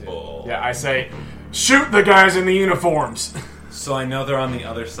order is Bull. Yeah, I say, shoot the guys in the uniforms. So I know they're on the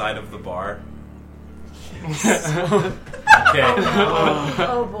other side of the bar. Okay.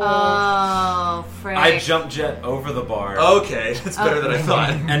 Oh boy. Oh, frick. I jump jet over the bar. Okay, that's better than I thought.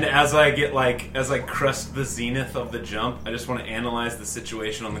 And as I crest the zenith of the jump, I just want to analyze the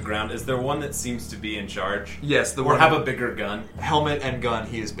situation on the ground. Is there one that seems to be in charge? Yes, the Or one have a bigger gun? helmet and gun.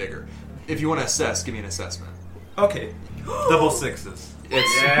 He is bigger. If you want to assess, give me an assessment. Okay. Double sixes.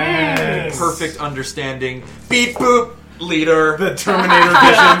 It's Yes. perfect understanding. Beep boop. Leader. The Terminator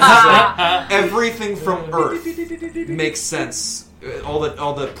visions. Everything from Earth makes sense. All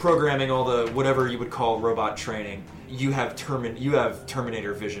the programming, all the whatever you would call robot training. You have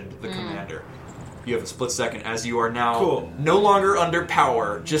Terminator visioned the commander. You have a split second as you are now Cool. no longer under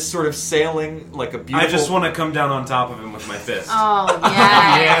power, just sort of sailing like a beautiful. I just want to come down on top of him with my fist. Oh,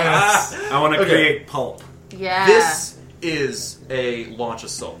 yes. I want to Okay. create pulp. Yeah. This is a launch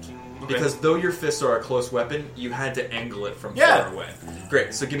assault. Because though your fists are a close weapon, you had to angle it from Yeah. far away.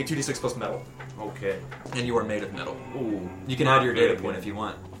 Great, so give me 2d6 plus metal. Okay. And you are made of metal. Ooh. You can Not add your data very point good. if you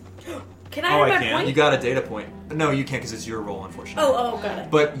want. Can I Oh, have I my can. point? You got a data point. No, you can't because it's your roll, unfortunately. Oh, got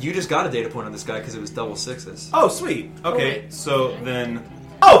it. But you just got a data point on this guy because it was double sixes. Oh, sweet. Okay, wait. so then...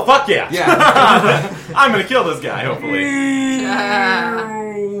 Oh, fuck yeah! Yeah. I'm gonna kill this guy, hopefully.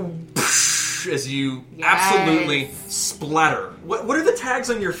 As you Yes. absolutely splatter. What are the tags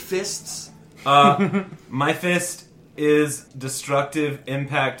on your fists? My fist is destructive,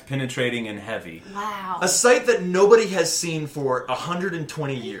 impact, penetrating, and heavy. Wow. A sight that nobody has seen for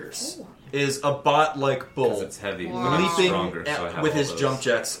 120 years is a bot like Because Bull it's heavy. Wow. I'm leaping stronger, so I have with all his those. jump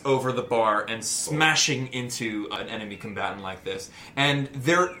jets over the bar and smashing into an enemy combatant like this. And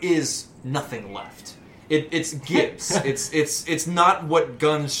there is nothing left. It's Gibbs. it's not what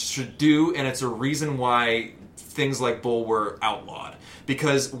guns should do, and it's a reason why things like Bull were outlawed.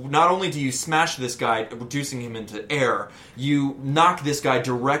 Because not only do you smash this guy, reducing him into air, you knock this guy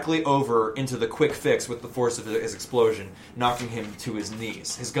directly over into the quick fix with the force of his explosion, knocking him to his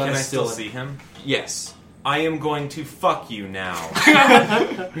knees. His gun Can I is still in- see him? Yes. I am going to fuck you now.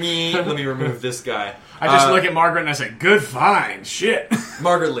 Let me remove this guy. I just look at Margaret and I say, good find, shit.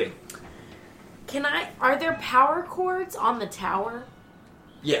 Margaret Lee. Are there power cords on the tower?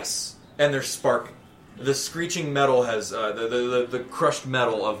 Yes, and they're sparking. The screeching metal has the crushed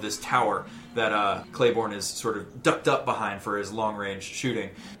metal of this tower that Claiborne is sort of ducked up behind for his long range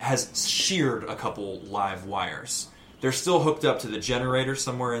shooting has sheared a couple live wires. They're still hooked up to the generator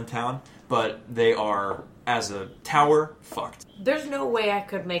somewhere in town, but they are, as a tower, fucked. There's no way I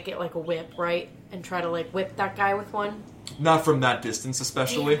could make it like a whip, right? And try to like whip that guy with one? Not from that distance,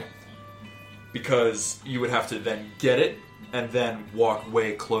 especially, because you would have to then get it and then walk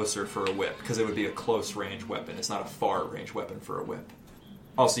way closer for a whip, because it would be a close range weapon. It's not a far range weapon for a whip.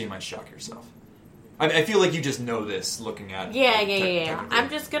 Also, you might shock yourself. I feel like you just know this looking at Yeah. technically. I'm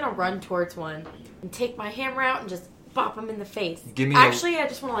just gonna run towards one and take my hammer out and just bop him in the face. Give me Actually, I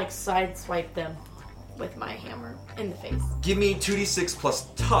just want to like sideswipe them with my hammer in the face. Give me 2d6 plus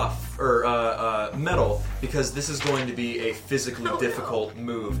tough, or metal, because this is going to be a physically difficult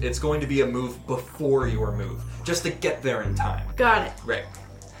move. It's going to be a move before your move, just to get there in time. Got it. Right.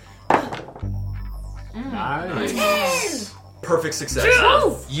 Nice. Perfect success.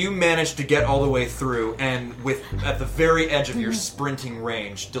 Yes! You managed to get all the way through, and at the very edge of your sprinting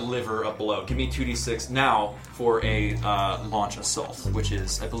range, deliver a blow. Give me 2d6 now for a launch assault, which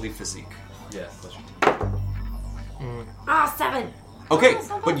is, I believe, physique. Yes. 7. Okay,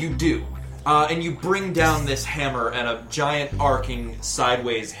 but you do. And you bring down this hammer and a giant arcing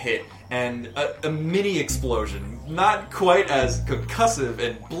sideways hit and a mini explosion. Not quite as concussive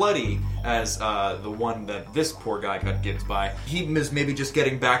and bloody as the one that this poor guy got gibbed by. He is maybe just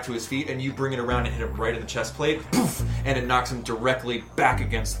getting back to his feet, and you bring it around and hit him right in the chest plate, poof, and it knocks him directly back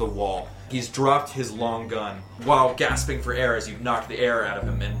against the wall. He's dropped his long gun while gasping for air as you knock the air out of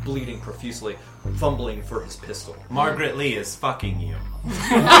him and bleeding profusely, fumbling for his pistol. Margaret Lee is fucking you.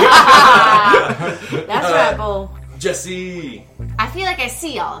 That's right, Bull. Jesse, I feel like I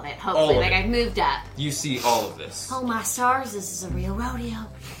see all of it, hopefully. All of Like it. I've moved up. you see all of this. Oh my stars, this is a real rodeo.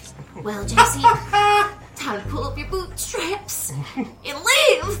 Well, Jesse, time to pull up your bootstraps and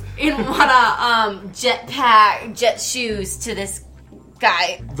live in one of jet shoes to this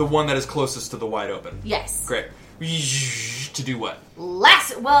guy. The one that is closest to the wide open. Yes. Great. To do what?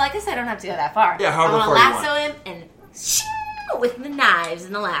 Lasso. Well, I guess I don't have to go that far. Yeah, however I far you lasso him and with the knives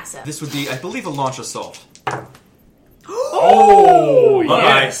and the lasso. This would be, I believe, a launch assault. Oh, Bye-bye.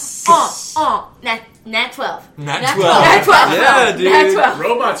 yes. Oh, nat 12. Nat 12. Nat 12. Yeah, dude. Nat 12.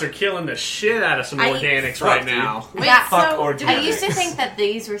 Robots are killing the shit out of some organics fuck, right dude. now. Wait, Fuck so organics. I used to think that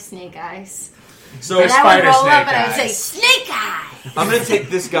these were snake eyes. So And I would spider roll up snake and I would say, eyes. snake eye! I'm going to take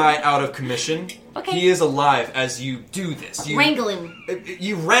this guy out of commission. Okay. He is alive as you do this. Wrangle him.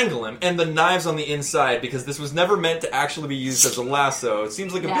 You wrangle him, and the knives on the inside, because this was never meant to actually be used as a lasso. It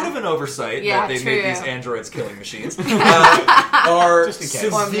seems like a bit of an oversight Yeah, that they made true. these androids killing machines. Are Just in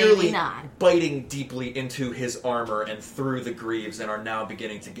case. Or maybe severely not. biting deeply into his armor and through the greaves, and are now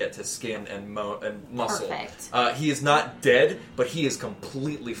beginning to get to skin and muscle. Perfect. He is not dead, but he is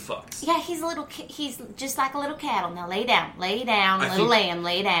completely fucked. Yeah, he's a little. He's just like a little cattle. Now lay down, little lamb,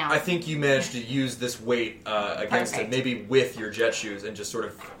 lay down. I think you managed to use this weight against Perfect. it, maybe with your jet shoes, and just sort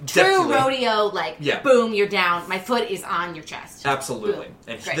of True deftly- rodeo, like Yeah. boom, you're down. My foot is on your chest. Absolutely. Boom.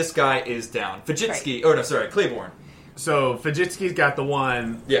 And Great. this guy is down. Fajitsky, oh no, sorry, Claiborne. So Fajitsky's got the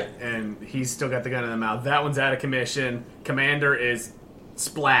one, Yeah. and he's still got the gun in the mouth. That one's out of commission. Commander is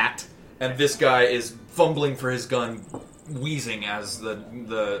splat. And this guy is fumbling for his gun, wheezing as the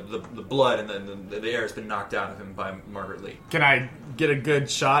blood and the air has been knocked out of him by Margaret Lee. Can I get a good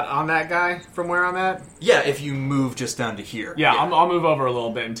shot on that guy from where I'm at? Yeah, if you move just down to here. Yeah, I'll move over a little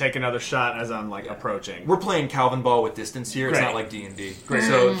bit and take another shot as I'm like approaching. We're playing Calvin Ball with distance here. It's Great. not like D&D.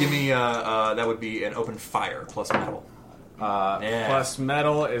 So give me, that would be an open fire plus metal. Yeah. Plus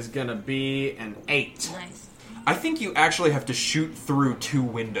metal is gonna be an 8. Nice. I think you actually have to shoot through 2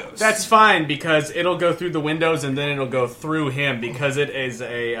 windows. That's fine because it'll go through the windows and then it'll go through him because it is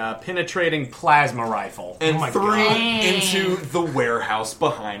a penetrating plasma rifle. and my through God. into the warehouse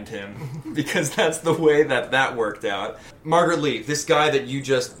behind him, because that's the way that worked out. Margaret Lee, this guy that you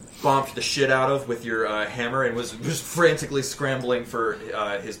just bombed the shit out of with your hammer and was frantically scrambling for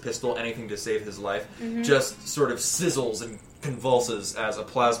his pistol, anything to save his life, just sort of sizzles and convulses as a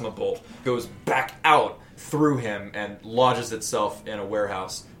plasma bolt goes back out through him and lodges itself in a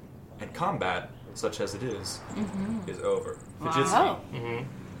warehouse. And combat, such as it is over. Fujitsu, Oh.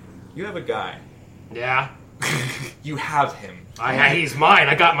 you have a guy. Yeah. You have him. He's mine.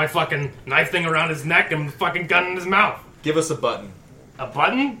 I got my fucking knife thing around his neck and fucking gun in his mouth. Give us a button. A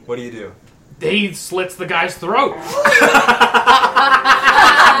button? What do you do? He slits the guy's throat.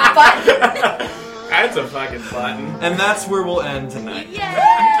 That's a fucking button. And that's where we'll end tonight.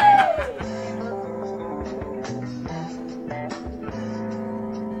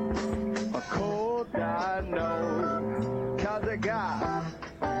 A cold I know, 'cause I got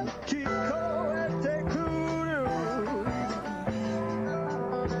keep cold and take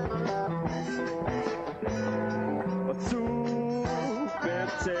a super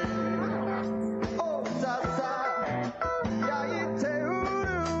oh sasa ya ite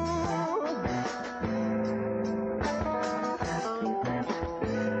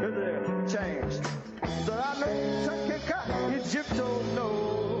changed. So I know Takeka, Egypto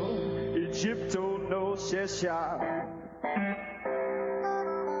no shesha.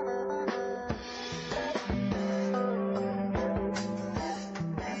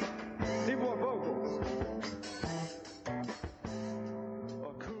 Need more vocals.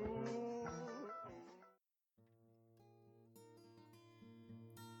 Oh, cool.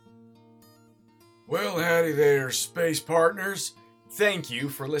 Well, howdy there, space partners. Thank you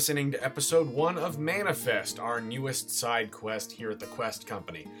for listening to episode 1 of Manifest, our newest side quest here at the Quest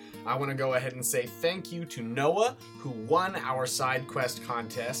Company. I want to go ahead and say thank you to Noah, who won our side quest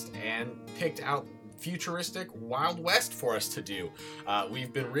contest and picked out futuristic Wild West for us to do.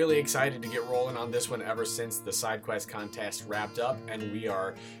 We've been really excited to get rolling on this one ever since the side quest contest wrapped up, and we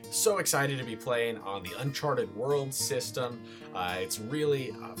are so excited to be playing on the Uncharted World system. It's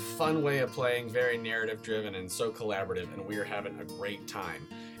really a fun way of playing, very narrative driven and so collaborative, and we are having a great time.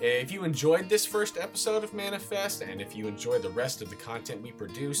 If you enjoyed this first episode of Manifest, and if you enjoy the rest of the content we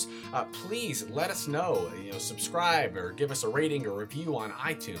produce, please let us know. Subscribe or give us a rating or review on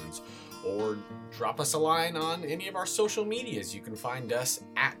iTunes, or drop us a line on any of our social medias. You can find us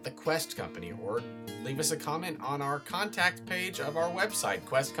at The Quest Company, or leave us a comment on our contact page of our website,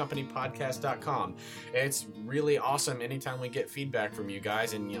 questcompanypodcast.com. It's really awesome anytime we get feedback from you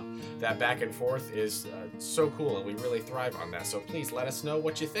guys, and that back and forth is so cool, and we really thrive on that. So please let us know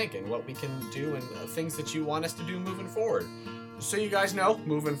what you think and what we can do and things that you want us to do moving forward. So you guys know,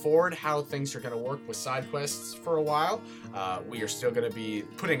 moving forward, how things are going to work with side quests for a while. We are still going to be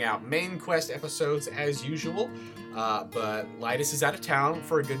putting out main quest episodes as usual. but Lytus is out of town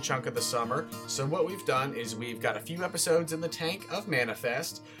for a good chunk of the summer. So what we've done is we've got a few episodes in the tank of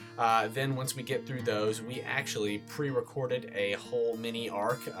Manifest. Then once we get through those, we actually pre-recorded a whole mini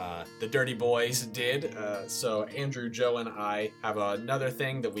arc. The Dirty Boys did. So Andrew, Joe, and I have another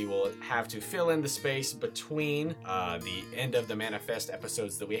thing that we will have to fill in the space between the end of the Manifest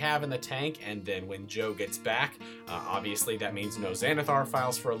episodes that we have in the tank, and then when Joe gets back. Obviously, that means no Xanathar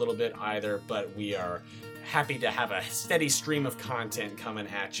files for a little bit either, but we are happy to have a steady stream of content coming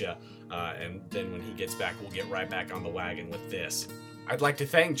at you. And then when he gets back, we'll get right back on the wagon with this. I'd like to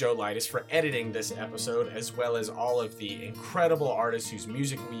thank Joe Lytus for editing this episode, as well as all of the incredible artists whose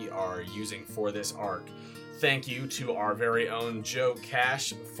music we are using for this arc. Thank you to our very own Joe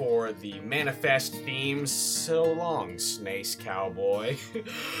Cash for the Manifest theme. So long, Snace Cowboy.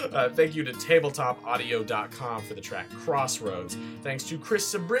 Thank you to TabletopAudio.com for the track Crossroads. Thanks to Chris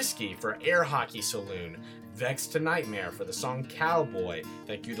Zabriskie for Air Hockey Saloon. Vex to Nightmare for the song Cowboy.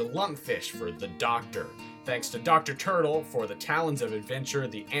 Thank you to Lumpfish for The Doctor. Thanks to Dr. Turtle for the Talons of Adventure,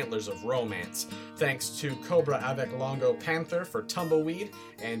 the Antlers of Romance. Thanks to Cobra Avec Longo Panther for Tumbleweed,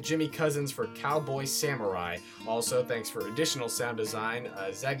 and Jimmy Cousins for Cowboy Samurai. Also, thanks for additional sound design,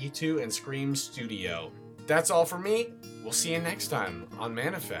 Zaggy2 and Scream Studio. That's all for me. We'll see you next time on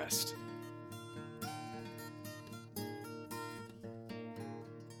Manifest.